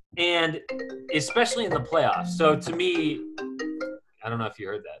 and especially in the playoffs. So to me, I don't know if you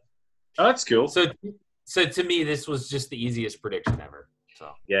heard that. Oh, that's cool. So to me, this was just the easiest prediction ever.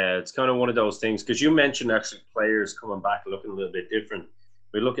 So yeah, it's kind of one of those things, because you mentioned actually players coming back looking a little bit different.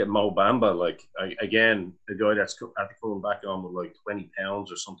 We look at Mo Bamba, like, again, the guy that's coming back on with like 20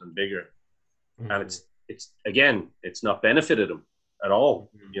 pounds or something bigger. Mm-hmm. And it's not benefited him at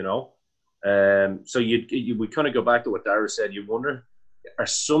all, you know. So we kind of go back to what Dara said. You wonder, are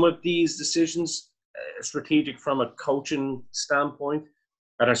some of these decisions strategic from a coaching standpoint?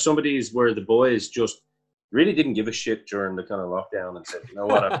 And are some of these where the boys just really didn't give a shit during the kind of lockdown and said, you know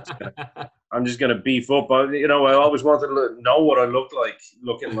what, I'm just going to beef up. You know, I always wanted to know what I looked like,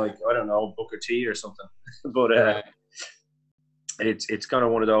 looking like, I don't know, Booker T or something. But it's kind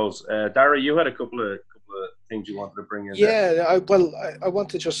of one of those. Dara, you had a couple of things you wanted to bring in. Yeah, I want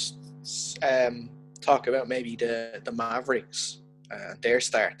to just talk about maybe the Mavericks and their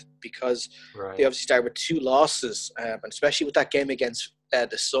start, because they obviously started with 2 losses, and especially with that game against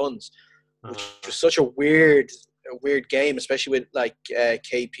the Suns, which was such a weird game, especially with like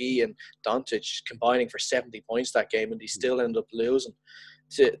KP and Doncic combining for 70 points that game, and they still ended up losing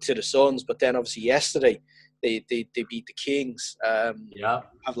to the Suns. But then obviously yesterday they beat the Kings. Have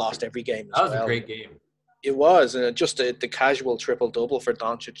lost every game as well. That was a great game. It was, and just the casual triple-double for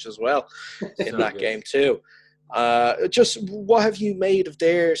Doncic as well in that game too. Just what have you made of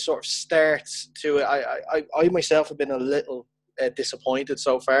their sort of starts to it? I myself have been a little disappointed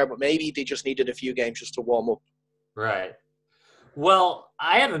so far, but maybe they just needed a few games just to warm up. Right. Well,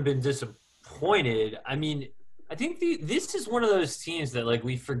 I haven't been disappointed. I mean, I think this is one of those teams that, like,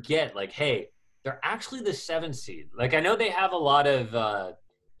 we forget, like, hey, they're actually the 7th seed. Like, I know they have a lot of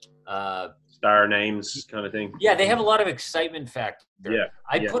star names kind of thing. Yeah, they have a lot of excitement factor. Yeah.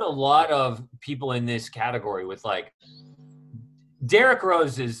 I put a lot of people in this category with, like, Derrick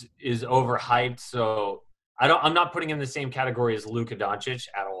Rose is overhyped, so I'm not putting him in the same category as Luka Doncic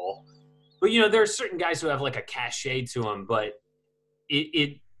at all. But, you know, there are certain guys who have like a cachet to them, but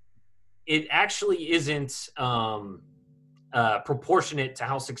it actually isn't proportionate to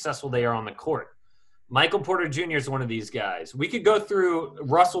how successful they are on the court. Michael Porter Jr. is one of these guys. We could go through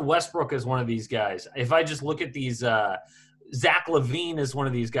Russell Westbrook as one of these guys. If I just look at these, Zach LaVine is one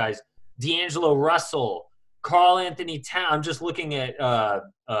of these guys. D'Angelo Russell, Carl Anthony Towns. I'm just looking at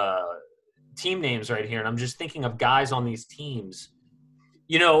team names right here, and I'm just thinking of guys on these teams.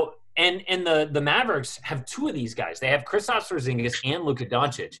 You know, and the Mavericks have two of these guys. They have Kristaps Porzingis and Luka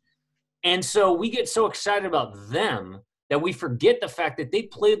Doncic. And so we get so excited about them that we forget the fact that they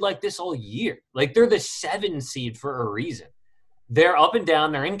played like this all year. Like, they're the 7 seed for a reason. They're up and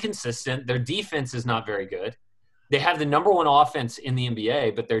down. They're inconsistent. Their defense is not very good. They have the number 1 offense in the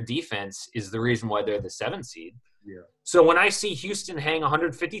NBA, but their defense is the reason why they're the 7 seed. Yeah. So when I see Houston hang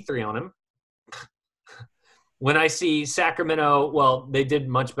 153 on him, when I see Sacramento, well, they did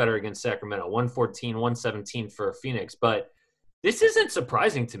much better against Sacramento, 114, 117 for Phoenix. But this isn't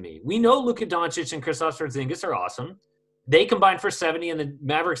surprising to me. We know Luka Doncic and Kristaps Porzingis are awesome. They combine for 70 and the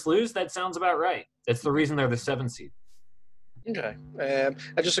Mavericks lose. That sounds about right. That's the reason they're the 7 seed. Okay. And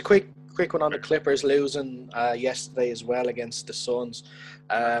just a quick one on the Clippers losing yesterday as well against the Suns.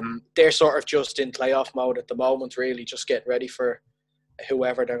 They're sort of just in playoff mode at the moment, really, just getting ready for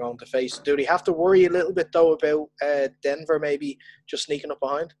whoever they're going to face. Do they have to worry a little bit, though, about Denver maybe just sneaking up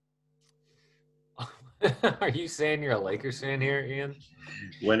behind? Are you saying you're a Lakers fan here, Ian?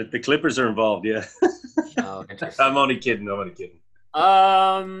 When the Clippers are involved, yeah. Oh, interesting. I'm only kidding.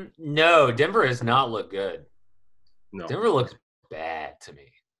 No, Denver has not looked good. No. Denver looks bad to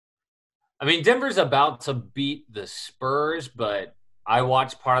me. I mean, Denver's about to beat the Spurs, but I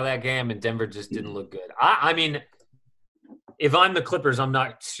watched part of that game, and Denver just didn't look good. I mean, if I'm the Clippers, I'm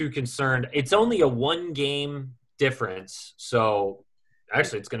not too concerned. It's only a 1-game difference, so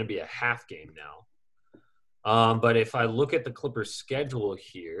actually it's going to be a half game now. But if I look at the Clippers' schedule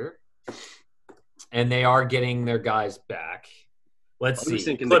here, and they are getting their guys back, let's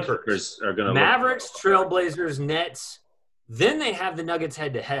see. Clippers are going to Mavericks, Trailblazers, Nets. Then they have the Nuggets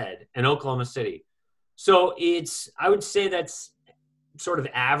head-to-head in Oklahoma City. So I would say that's sort of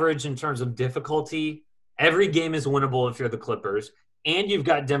average in terms of difficulty. Every game is winnable if you're the Clippers, and you've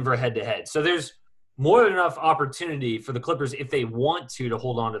got Denver head-to-head. So there's more than enough opportunity for the Clippers if they want to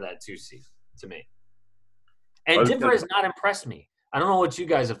hold on to that 2 seed, to me. And Denver has not impressed me. I don't know what you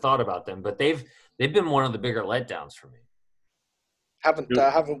guys have thought about them, but they've been one of the bigger letdowns for me.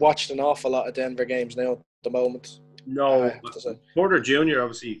 Haven't watched an awful lot of Denver games now at the moment. No, Porter Jr.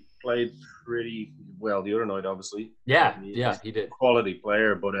 obviously played pretty well the other night, obviously. Yeah, he did. Quality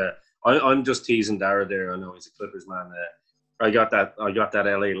player, but I'm just teasing Dara there. I know he's a Clippers man. I got that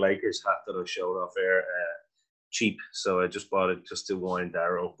LA Lakers hat that I showed off air cheap, so I just bought it just to wind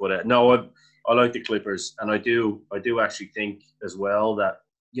Dara up. But no, I like the Clippers, and I do actually think as well that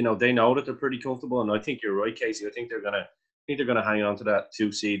they know that they're pretty comfortable, and I think you're right, Casey. I think they're gonna hang on to that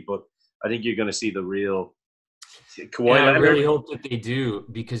 2 seed, but I think you're gonna see the real Kawhi Leonard. I really hope that they do,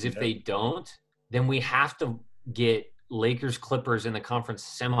 because if they don't, then we have to get Lakers Clippers in the conference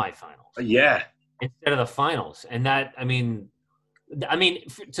semifinals. Yeah, instead of the finals, and that I mean,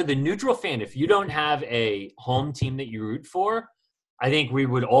 to the neutral fan, if you don't have a home team that you root for, I think we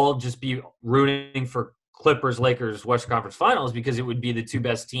would all just be rooting for Clippers, Lakers, Western Conference Finals, because it would be the 2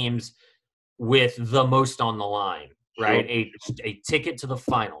 best teams with the most on the line, right? Sure. A ticket to the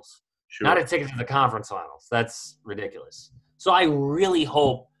finals, not a ticket to the conference finals. That's ridiculous. So I really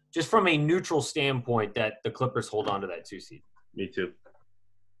hope, just from a neutral standpoint, that the Clippers hold on to that 2 seed. Me too.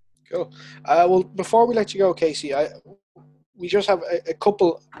 Cool. Well, before we let you go, Casey, we just have a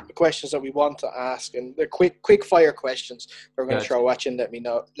couple of questions that we want to ask, and they're quick fire questions we're going to throw at you and let me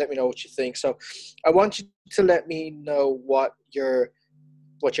know what you think. So I want you to let me know what your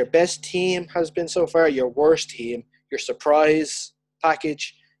best team has been so far, your worst team, your surprise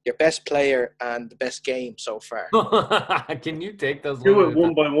package, your best player, and the best game so far. Can you take those? Do it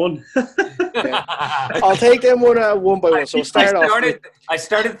one by one. Yeah. I'll take them one by one. So I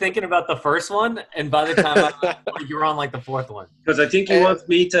started thinking about the first one, and by the time you were on like the 4th one. Because I think he wants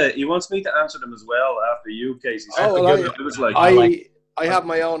me to answer them as well after you, Casey. So I have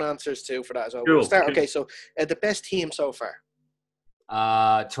my own answers too for that as well. Cool. We'll start. Okay, so the best team so far.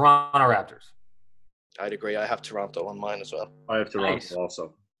 Toronto Raptors. I'd agree. I have Toronto on mine as well. I have Toronto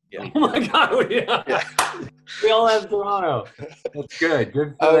also. Yeah. Oh my God! Yeah. We all have Toronto. That's good.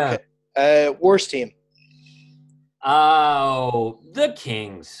 Good for them. Worst team. Oh, the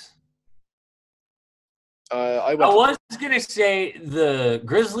Kings. I was gonna say the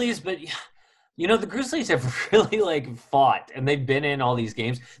Grizzlies, but the Grizzlies have really fought, and they've been in all these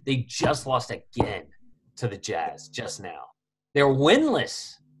games. They just lost again to the Jazz just now. They're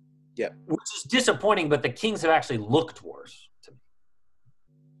winless. Yeah, which is disappointing. But the Kings have actually looked worse to me.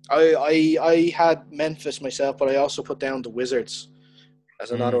 I had Memphis myself, but I also put down the Wizards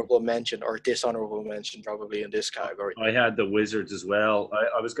as an honorable mention, or dishonorable mention probably in this category. I had the Wizards as well.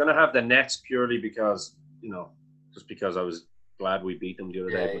 I was going to have the Nets purely because just because I was glad we beat them the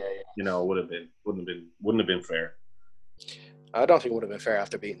other day. But, wouldn't have been fair. I don't think it would have been fair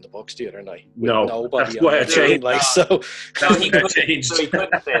after beating the Bucks the other night. No, nobody that's why I changed. Like, so. No, he couldn't say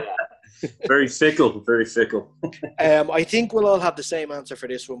that. Very fickle, very fickle. I think we'll all have the same answer for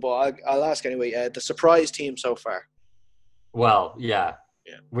this one, but I'll ask anyway. The surprise team so far. Well, yeah.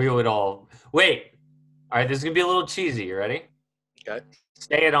 We would all wait. All right, this is gonna be a little cheesy. You ready? Okay.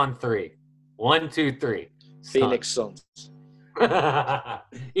 Say it on 3. 1, 2, 3. Phoenix Suns.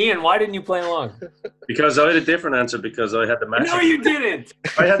 Ian, why didn't you play along? Because I had a different answer because I had the Magic. No, you didn't.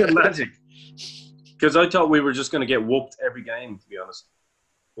 I had the Magic. Because I thought we were just going to get whooped every game, to be honest.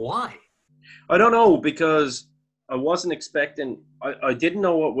 Why? I don't know, because I wasn't expecting – I didn't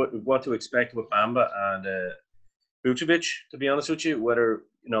know what to expect with Bamba and Vucevic, to be honest with you. Whether,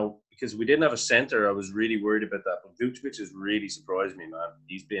 because we didn't have a center, I was really worried about that. But Vucevic has really surprised me, man.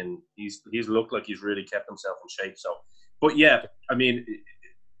 He's looked like he's really kept himself in shape, so – but yeah, I mean,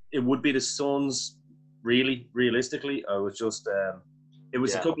 it would be the Suns. Really, realistically, I was just. It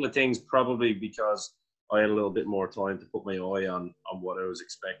was a couple of things, probably because I had a little bit more time to put my eye on what I was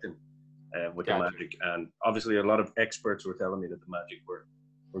expecting with the Magic, and obviously a lot of experts were telling me that the Magic were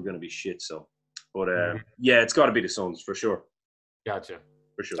going to be shit. So, but yeah, it's got to be the Suns for sure. Gotcha.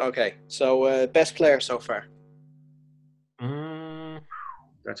 For sure. Okay, so best player so far.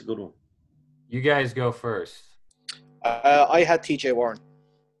 That's a good one. You guys go first. I had TJ Warren.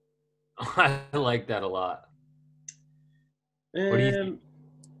 I like that a lot. What do you think?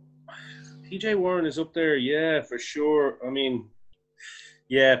 TJ Warren is up there, yeah, for sure. I mean,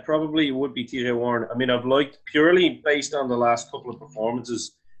 yeah, probably would be TJ Warren. I mean, I've liked, purely based on the last couple of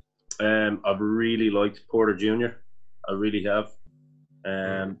performances, I've really liked Porter Jr. I really have.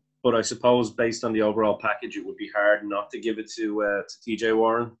 But I suppose based on the overall package, it would be hard not to give it to TJ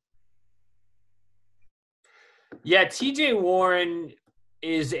Warren. Yeah, TJ Warren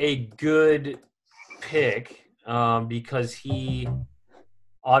is a good pick because he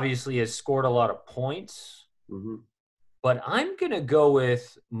obviously has scored a lot of points. Mm-hmm. But I'm going to go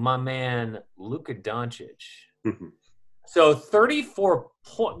with my man, Luka Doncic. So 34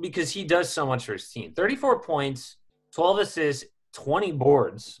 points, because he does so much for his team. 34 points, 12 assists, 20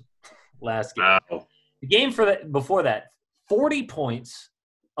 boards last game. Wow. The game before that, 40 points,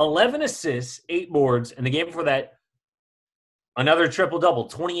 11 assists, 8 boards, and the game before that, another triple-double,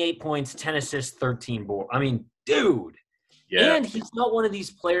 28 points, 10 assists, 13 boards. I mean, dude. Yeah. And he's not one of these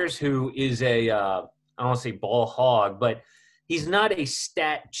players who is I don't want to say ball hog, but he's not a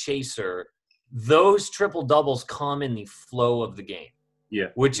stat chaser. Those triple-doubles come in the flow of the game. Yeah.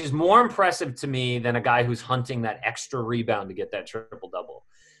 Which is more impressive to me than a guy who's hunting that extra rebound to get that triple-double.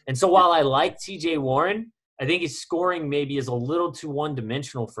 And so while I like TJ Warren, I think his scoring maybe is a little too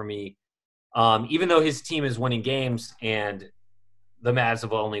one-dimensional for me, even though his team is winning games and the Mavs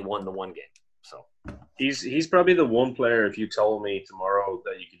have only won the one game. So he's probably the one player, if you told me tomorrow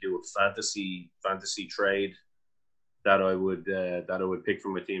that you could do a fantasy trade, that I would pick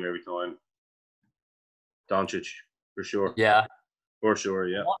from my team every time. Doncic, for sure. Yeah. For sure,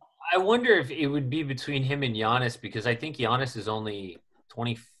 yeah. Well, I wonder if it would be between him and Giannis, because I think Giannis is only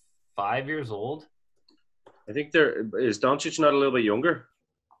 25 years old. I think is Doncic not a little bit younger?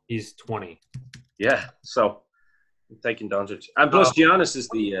 He's 20. Yeah, so I'm taking Doncic. And plus Giannis is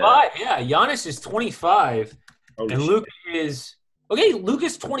the yeah, Giannis is 25 and Luka is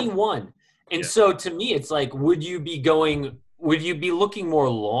Luka's 21. And so to me it's like, would you be looking more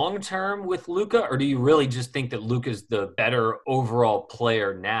long term with Luka, or do you really just think that Luka's the better overall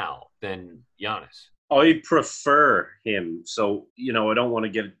player now than Giannis? I prefer him. So, I don't want to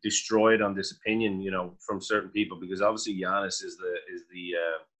get destroyed on this opinion, from certain people, because obviously Giannis is the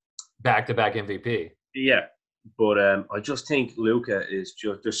back-to-back MVP. Yeah. But I just think Luka is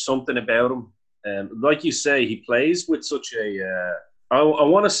there's something about him. Like you say, he plays with such I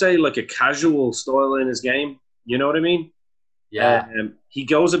want to say like a casual style in his game. You know what I mean? Yeah. He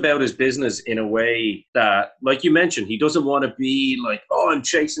goes about his business in a way that, like you mentioned, he doesn't want to be like, I'm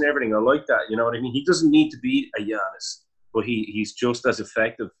chasing everything. I like that. You know what I mean? He doesn't need to be a Giannis, but he's just as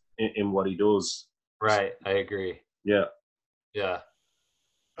effective in what he does. Right. I agree. Yeah. Yeah.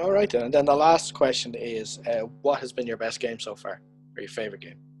 All right, then. And then the last question is, what has been your best game so far, or your favorite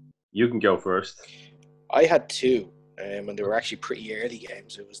game? You can go first. I had two, and they were actually pretty early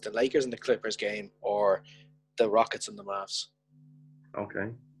games. It was the Lakers and the Clippers game, or the Rockets and the Mavs. Okay.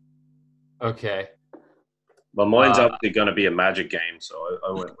 Well, mine's obviously going to be a Magic game, so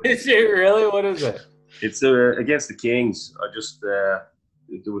I went with Is it really? What is it? It's against the Kings. I just there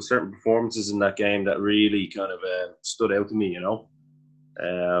were certain performances in that game that really kind of stood out to me,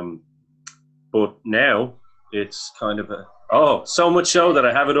 But now it's kind of so much so that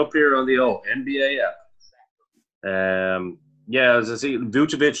I have it up here on the old NBA app. As I see,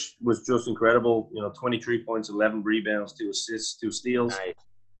 Vucevic was just incredible. 23 points, 11 rebounds, 2 assists, 2 steals.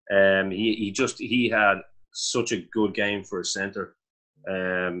 Nice. He had such a good game for a center.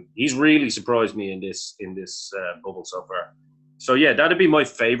 He's really surprised me in this bubble so far. So yeah, that'd be my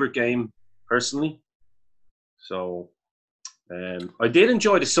favorite game personally. So I did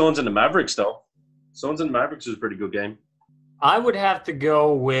enjoy the Suns and the Mavericks though. Suns and Mavericks was a pretty good game. I would have to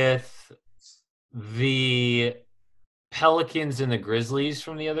go with the Pelicans and the Grizzlies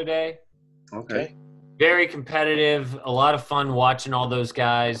from the other day. Okay. Very competitive. A lot of fun watching all those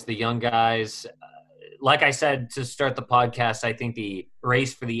guys, the young guys. Like I said to start the podcast, I think the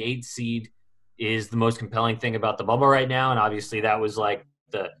race for the 8th seed is the most compelling thing about the bubble right now. And obviously that was like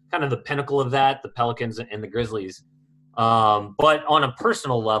the kind of the pinnacle of that, the Pelicans and the Grizzlies. But on a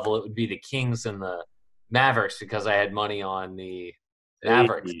personal level, it would be the Kings and the Mavericks because I had money on the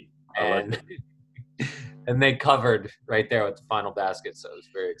Mavericks. And they covered right there with the final basket. So it was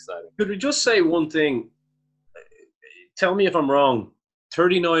very exciting. Could we just say one thing? Tell me if I'm wrong.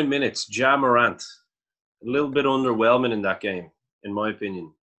 39 minutes, Ja Morant. A little bit underwhelming in that game, in my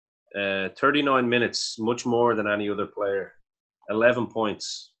opinion. 39 minutes, much more than any other player. 11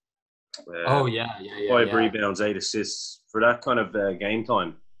 points. 5 rebounds, 8 assists. For that kind of game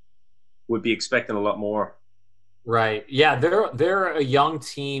time, would be expecting a lot more. Right. Yeah, they're a young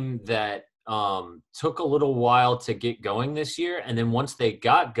team that took a little while to get going this year. And then once they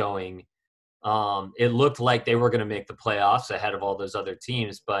got going, it looked like they were going to make the playoffs ahead of all those other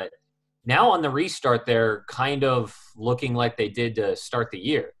teams. But now on the restart, they're kind of looking like they did to start the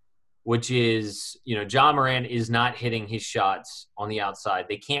year, which is, Ja Morant is not hitting his shots on the outside.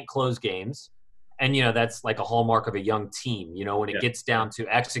 They can't close games. And, that's like a hallmark of a young team. When it gets down to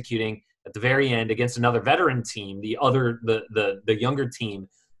executing at the very end against another veteran team, the younger team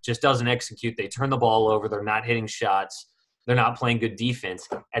just doesn't execute. They turn the ball over. They're not hitting shots. They're not playing good defense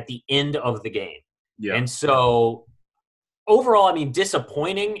at the end of the game. Yeah. And so overall,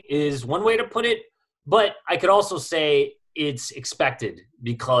 disappointing is one way to put it, but I could also say it's expected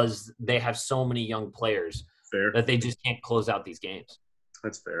because they have so many young players that they just can't close out these games.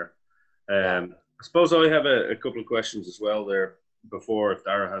 That's fair. I suppose I have a couple of questions as well there before, if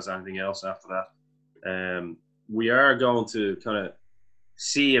Dara has anything else after that. We are going to kind of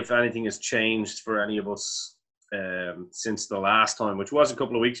see if anything has changed for any of us since the last time, which was a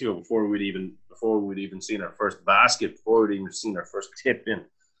couple of weeks ago, before we'd even seen our first basket, before we'd even seen our first tip in.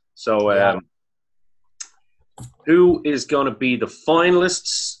 So who is going to be the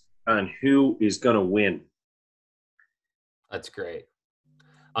finalists and who is going to win? That's great.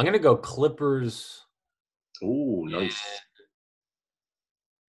 I'm going to go Clippers. Oh, nice.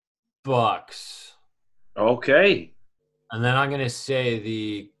 Bucks. Okay. And then I'm going to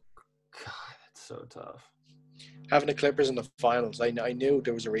say God, that's so tough. Having the Clippers in the finals, I knew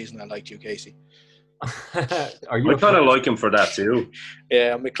there was a reason I liked you, Casey. Are you? I kind of like him for that too.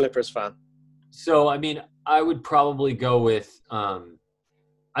 Yeah, I'm a Clippers fan. So, I would probably go with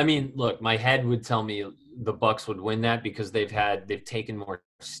look, my head would tell me the Bucks would win that because they've taken more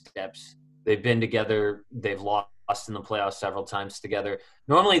steps. They've been together. They've lost in the playoffs several times together.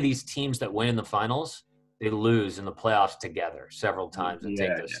 Normally, these teams that win in the finals, they lose in the playoffs together several times and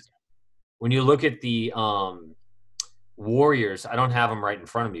take those. When you look at the Warriors, I don't have them right in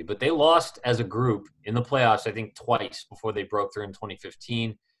front of me, but they lost as a group in the playoffs, I think, twice before they broke through in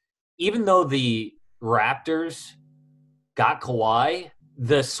 2015. Even though the Raptors got Kawhi,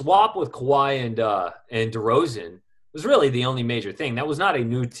 the swap with Kawhi and DeRozan was really the only major thing. That was not a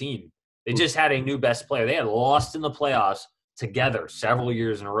new team. They just had a new best player. They had lost in the playoffs together several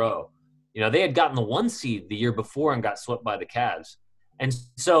years in a row. They had gotten the 1 seed the year before and got swept by the Cavs. And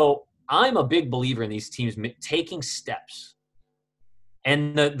so I'm a big believer in these teams taking steps.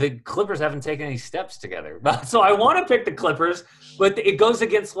 And the Clippers haven't taken any steps together. So I want to pick the Clippers, but it goes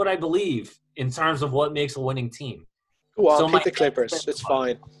against what I believe in terms of what makes a winning team. Go on, pick the Clippers. It's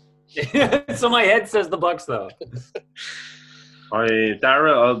fine. So my head says the Bucks, though.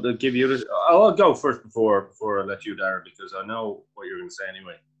 Dara, I'll give you this. I'll go first before I let you, Dara, because I know what you're going to say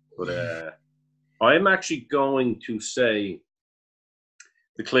anyway. But I'm actually going to say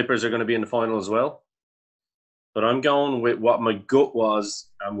the Clippers are going to be in the final as well. But I'm going with what my gut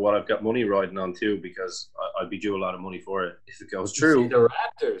was and what I've got money riding on too, because I'd be due a lot of money for it if it goes true. The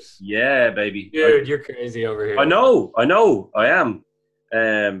Raptors. Yeah, baby. Dude, you're crazy over here. I know, I am.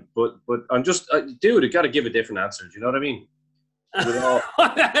 But I'm just, dude, I got to give a different answer. Do you know what I mean?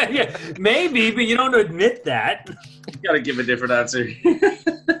 Yeah, maybe, but you don't admit that. You got to give a different answer.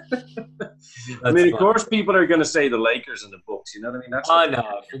 I mean, of fun. course, people are going to say the Lakers and the Bucks. You know what I mean? That's Oh,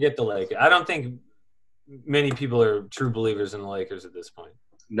 no, forget the Lakers. I don't think many people are true believers in the Lakers at this point.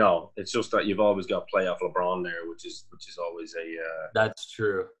 No, it's just that you've always got playoff LeBron there, which is always That's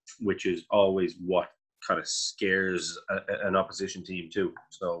true. which is always what kind of scares an opposition team too.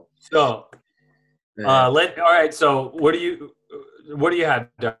 So all right. So what do you have,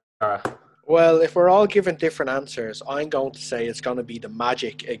 Dara? Well, if we're all giving different answers, I'm going to say it's going to be the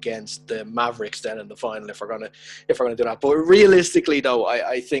Magic against the Mavericks then in the final. If we're going to do that, but realistically, though,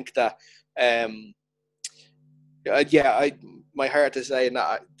 I think that my heart is saying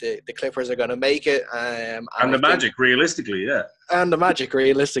that the Clippers are going to make it, and the Magic, realistically, yeah, and the Magic,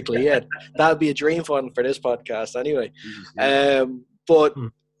 realistically, yeah, that'd be a dream fun for this podcast, anyway. But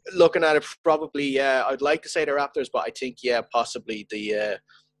looking at it, probably, I'd like to say the Raptors, but I think, possibly the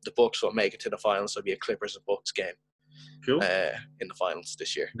Bucks will make it to the finals. So it'll be a Clippers and Bucks game. Cool. In the finals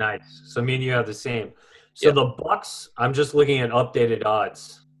this year. Nice. So me and you have the same. So the Bucks, I'm just looking at updated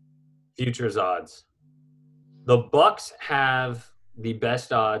odds, futures odds. The Bucks have the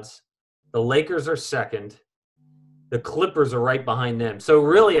best odds. The Lakers are second. The Clippers are right behind them. So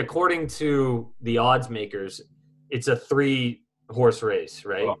really, according to the odds makers, it's a 3-horse race,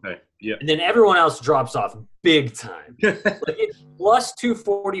 right? Okay. Yeah. And then everyone else drops off big time. Like it's plus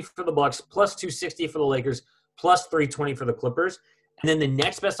 240 for the Bucks, plus 260 for the Lakers, plus 320 for the Clippers. And then the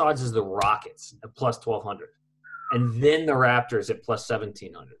next best odds is the Rockets at plus 1,200. And then the Raptors at plus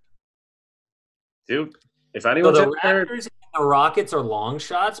 1,700. Dude, if anyone's so the Raptors and the Rockets are long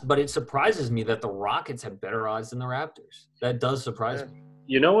shots, but it surprises me that the Rockets have better odds than the Raptors. That does surprise me.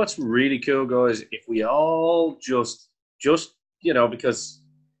 You know what's really cool, guys? If we all just because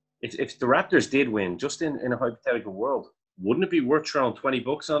if the Raptors did win, just in a hypothetical world, wouldn't it be worth throwing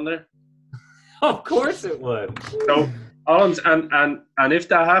 $20 on there? Of course it would. So, and if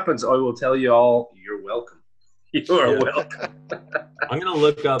that happens, I will tell you all, you're welcome. You are welcome. I'm going to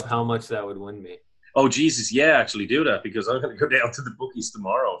look up how much that would win me. Oh, Jesus, yeah, actually do that, because I'm going to go down to the bookies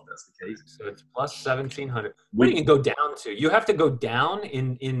tomorrow, if that's the case. So it's plus 1,700. What do you go down to? You have to go down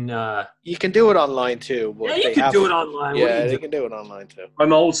in You can do it online, too. But you can do it online. Yeah, they can do it online, too.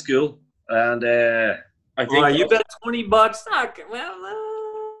 I'm old school, and I think... you bet $20?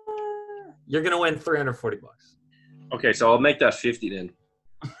 You're going to win $340. Okay, so I'll make that 50 then.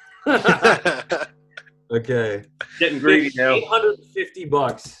 Okay. Getting greedy now.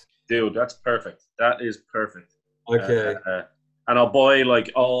 $850. Dude, that's perfect. That is perfect. Okay. And I'll buy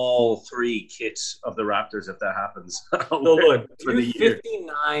like all 3 kits of the Raptors if that happens. So look, for the year.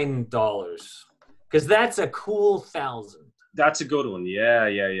 $59 because that's a cool 1,000. That's a good one. Yeah.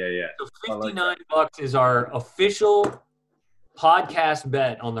 So $59 is our official podcast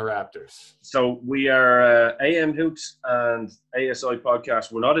bet on the Raptors. So we are AM Hoops and ASI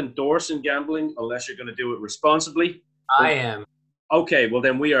Podcast. We're not endorsing gambling unless you're going to do it responsibly. I am. Okay, well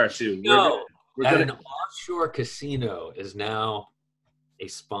then we are too. No, an offshore casino is now a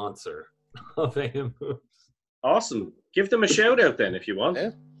sponsor of AM Hoops. Awesome. Give them a shout out then if you want.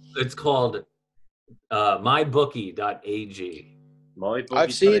 Yeah. It's called mybookie.ag.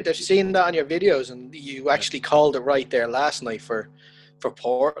 I've seen that on your videos, and you actually called it right there last night for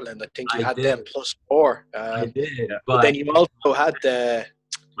Portland. I think you had them +4. I did, but then you also had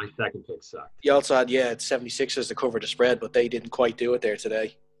my second pick sucked. You also had 76ers to cover the spread, but they didn't quite do it there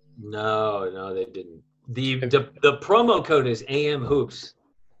today. No, they didn't. The promo code is AM Hoops,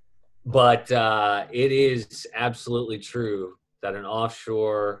 but it is absolutely true that an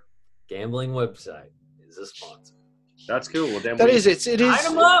offshore gambling website is a sponsor. That's cool. Well, then it is. Light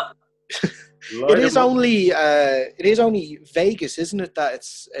them up. It is only Vegas, isn't it? That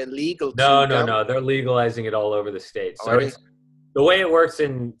it's illegal. No. They're legalizing it all over the state. So the way it works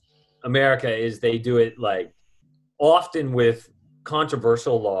in America is they do it like often with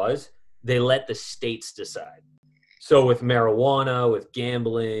controversial laws. They let the states decide. So with marijuana, with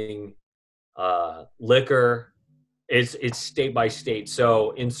gambling, liquor, it's state by state.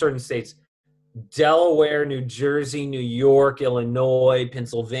 So in certain states, Delaware, New Jersey, New York, Illinois,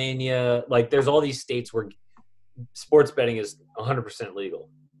 Pennsylvania, like there's all these states where sports betting is 100% legal.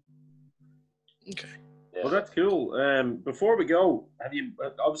 Okay. Yeah. Well, that's cool. Before we go, have you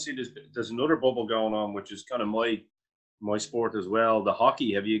obviously there's another bubble going on, which is kind of my sport as well, the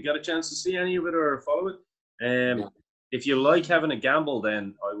hockey. Have you got a chance to see any of it or follow it? If you like having a gamble,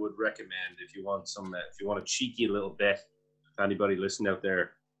 then I would recommend if you want a cheeky little bet, if anybody listening out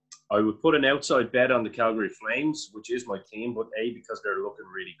there, I would put an outside bet on the Calgary Flames, which is my team, but because they're looking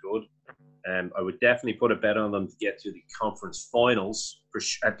really good. I would definitely put a bet on them to get to the conference finals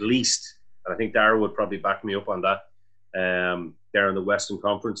at least. And I think Dara would probably back me up on that. They're in the Western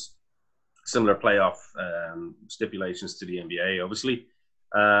Conference. similar playoff stipulations to the NBA, obviously.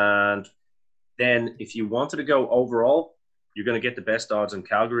 And then if you wanted to go overall, you're going to get the best odds in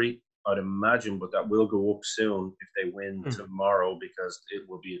Calgary, I'd imagine, but that will go up soon if they win tomorrow, because it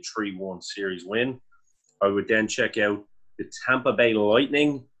will be a 3-1 series win. I would then check out the Tampa Bay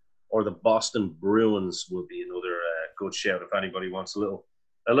Lightning or the Boston Bruins will be another good shout if anybody wants a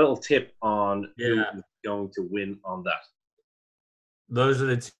little tip on who is going to win on that. Those are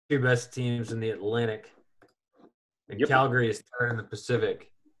the two best teams in the Atlantic. And Calgary is third in the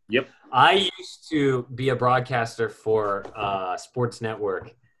Pacific. Yep. I used to be a broadcaster for Sports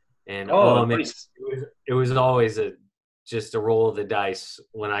Network. And nice. it was always just a roll of the dice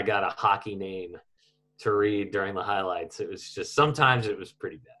when I got a hockey name to read during the highlights. It was just, sometimes it was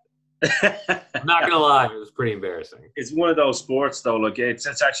pretty bad. I'm not going to lie, it was pretty embarrassing. It's one of those sports, though. Like it's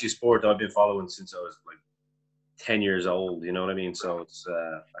actually a sport I've been following since I was like 10 years old. You know what I mean? So it's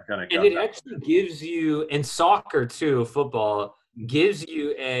I kind of. And it actually gives you, and soccer too, football gives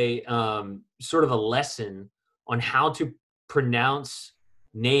you a sort of a lesson on how to pronounce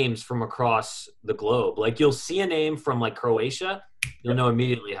names from across the globe. Like you'll see a name from like Croatia, you'll know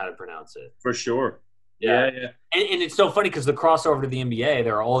immediately how to pronounce it. For sure. Yeah. And it's so funny because the crossover to the NBA,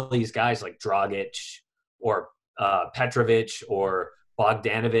 there are all these guys like Dragic or Petrovic or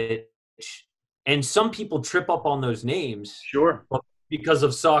Bogdanovic. And some people trip up on those names. Sure. But because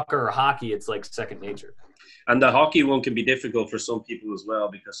of soccer or hockey, it's like second nature. And the hockey one can be difficult for some people as well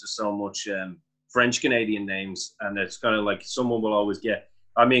because there's so much French-Canadian names. And it's kind of like someone will always get.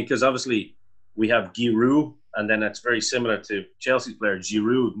 I mean, because obviously we have Giroud, and then it's very similar to Chelsea's player,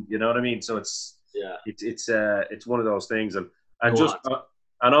 Giroud. You know what I mean? So it's one of those things. And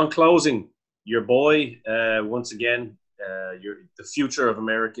on closing, your boy, once again, the future of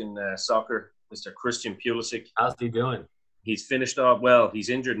American soccer, Mr. Christian Pulisic. How's he doing? He's finished off well. He's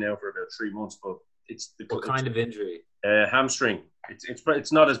injured now for about 3 months, but what kind of injury? Hamstring.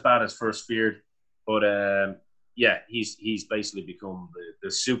 It's not as bad as first feared, but he's basically become the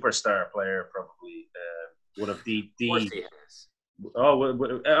superstar player, probably one of the. Of course he has.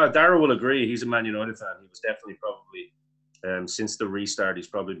 Dara will agree. He's a Man United fan. He was definitely probably since the restart. He's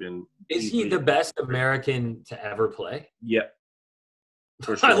probably been. Is he the best American to ever play? Yeah,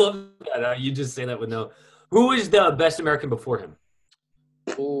 for sure. I love that. You just say that with no. Who is the best American before him?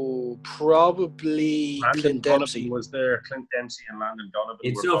 Oh, probably Clint Dempsey was there. Clint Dempsey and Landon Donovan.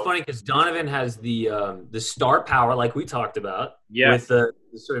 It's so funny because Donovan has the star power, like we talked about, with the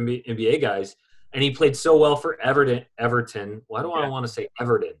sort of NBA guys, and he played so well for Everton. Why do I want to say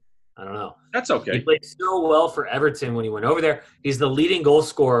Everton? I don't know. That's okay. He played so well for Everton when he went over there. He's the leading goal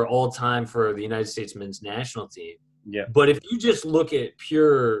scorer all time for the United States men's national team. Yeah. But if you just look at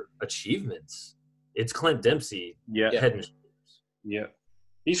pure achievements, it's Clint Dempsey. Yeah. Head and shoulders. Yeah.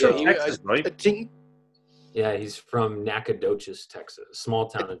 He's from Texas, right? I think. Yeah, he's from Nacogdoches, Texas, a small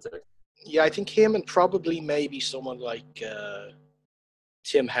town in Texas. Yeah, I think him and probably maybe someone like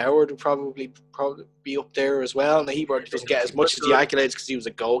Tim Howard would probably be up there as well. And he probably doesn't get as much as the accolades because he was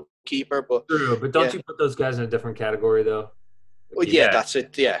a goalkeeper. But true, but don't you put those guys in a different category though? Well, that's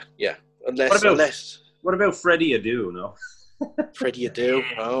it. Yeah. Unless what about Freddie Adu? No. Freddie Adu.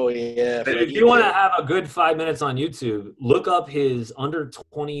 Oh yeah. If you want to have a good 5 minutes on YouTube, look up his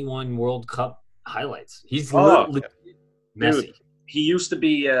under-21 World Cup highlights. He's literally messy. Dude, he used to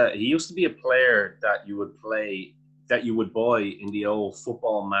be a player that you would buy in the old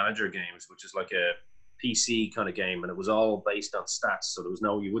Football Manager games, which is like a PC kind of game, and it was all based on stats. So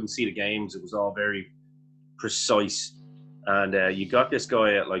you wouldn't see the games. It was all very precise. And you got this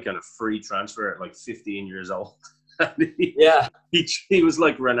guy at like on a free transfer at like 15 years old. He was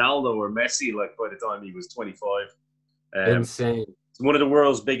like Ronaldo or Messi like by the time he was 25. Insane. It's one of the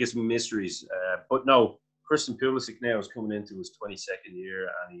world's biggest mysteries. But no, Christian Pulisic now is coming into his 22nd year,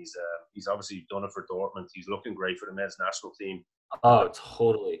 and he's obviously done it for Dortmund. He's looking great for the men's national team. Oh,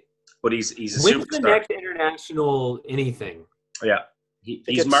 totally. But he's a When's superstar. the next international anything? Yeah,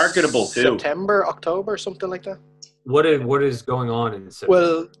 he's marketable too. September, October, something like that. What is going on in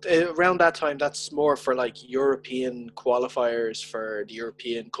September? Well, around that time, that's more for like European qualifiers for the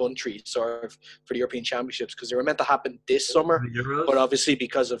European countries or for the European Championships, because they were meant to happen this summer, but obviously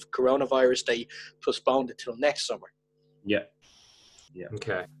because of coronavirus, they postponed it till next summer. Yeah.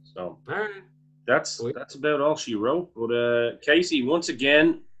 Okay. So all right. That's about all she wrote. But Casey, once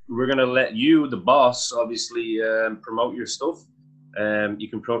again, we're gonna let you, the boss, obviously promote your stuff. You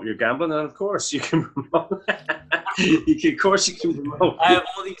can promote your gambling, and of course you can promote. you can promote. I have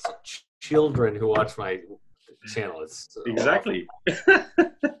all these children who watch my channel. It's Exactly.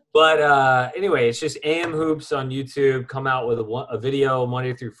 But anyway, it's just AM Hoops on YouTube. Come out with a video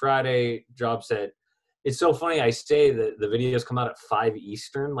Monday through Friday. Drops at. It's so funny. I say that the videos come out at 5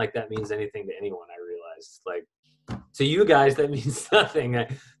 Eastern. Like that means anything to anyone. I realized. Like to you guys, that means nothing.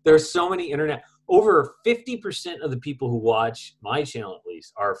 There's so many internet. Over 50% of the people who watch my channel, at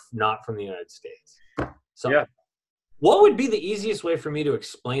least, are not from the United States. So, Yeah. What would be the easiest way for me to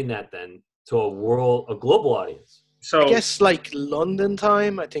explain that then to a global audience? So I guess like London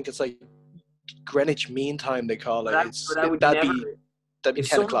time. I think it's like Greenwich Mean Time they call it. That'd be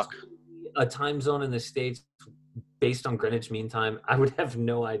 10 o'clock. A time zone in the States based on Greenwich Mean Time, I would have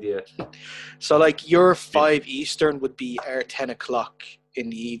no idea. So like your 5 Eastern would be our 10 o'clock in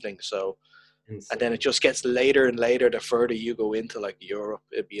the evening. So, Insane. and then it just gets later and later the further you go into like Europe.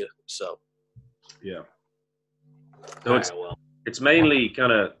 It'd be so. yeah. So it's mainly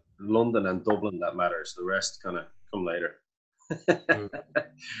kind of London and Dublin that matters. The rest kind of come later.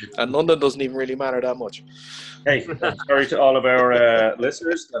 And London doesn't even really matter that much. Hey, sorry to all of our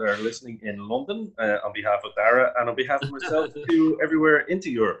listeners that are listening in London on behalf of Dara and on behalf of myself to everywhere into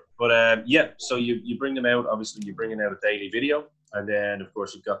Europe. But yeah, so you bring them out. Obviously, you're bringing out a daily video. And then, of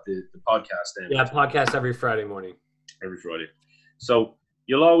course, you've got the podcast. Yeah, podcast every Friday morning. Every Friday. So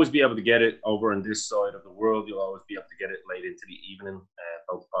you'll always be able to get it over on this side of the world. You'll always be able to get it late into the evening,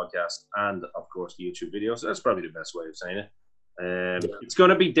 both the podcast and, of course, the YouTube video. So that's probably the best way of saying it. It's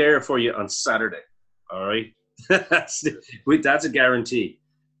going to be there for you on Saturday. All right? That's a guarantee.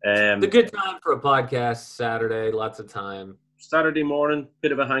 It's a good time for a podcast, Saturday, lots of time. Saturday morning,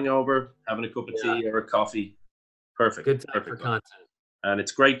 bit of a hangover, having a cup of tea or a coffee. Perfect. Good time for content. And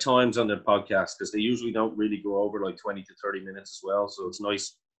it's great times on the podcast because they usually don't really go over like 20 to 30 minutes as well. So it's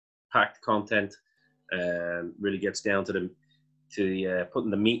nice, packed content. Really gets down to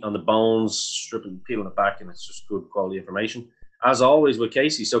putting the meat on the bones, stripping, peeling it back, and it's just good quality information. As always with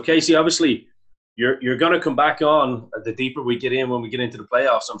Casey. So Casey, obviously, you're going to come back on the deeper we get in when we get into the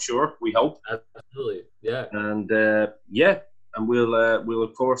playoffs. I'm sure. We hope. Absolutely. Yeah. And and we'll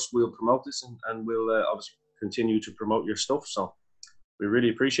of course we'll promote this and we'll obviously continue to promote your stuff. So we really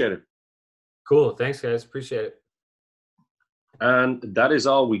appreciate it. Cool. Thanks, guys. Appreciate it. And that is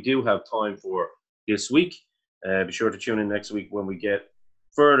all we do have time for this week. Be sure to tune in next week when we get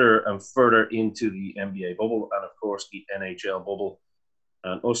further and further into the NBA bubble and, of course, the NHL bubble.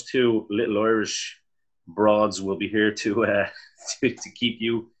 And us two little Irish broads will be here to keep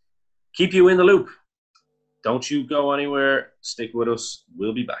you in the loop. Don't you go anywhere. Stick with us.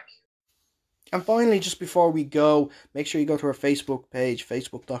 We'll be back. And finally, just before we go, make sure you go to our Facebook page,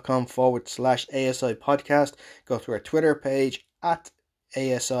 facebook.com/ASI podcast. Go to our Twitter page at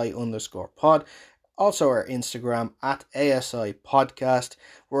ASI_pod. Also our Instagram at ASI podcast.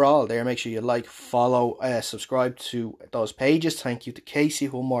 We're all there. Make sure you like, follow, subscribe to those pages. Thank you to Casey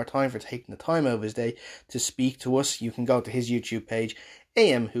one more time for taking the time out of his day to speak to us. You can go to his YouTube page,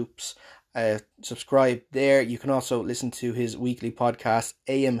 AM Hoops. Subscribe there. You can also listen to his weekly podcast,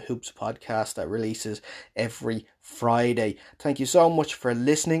 AM Hoops Podcast, that releases every Friday. Thank you so much for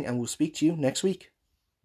listening, and we'll speak to you next week.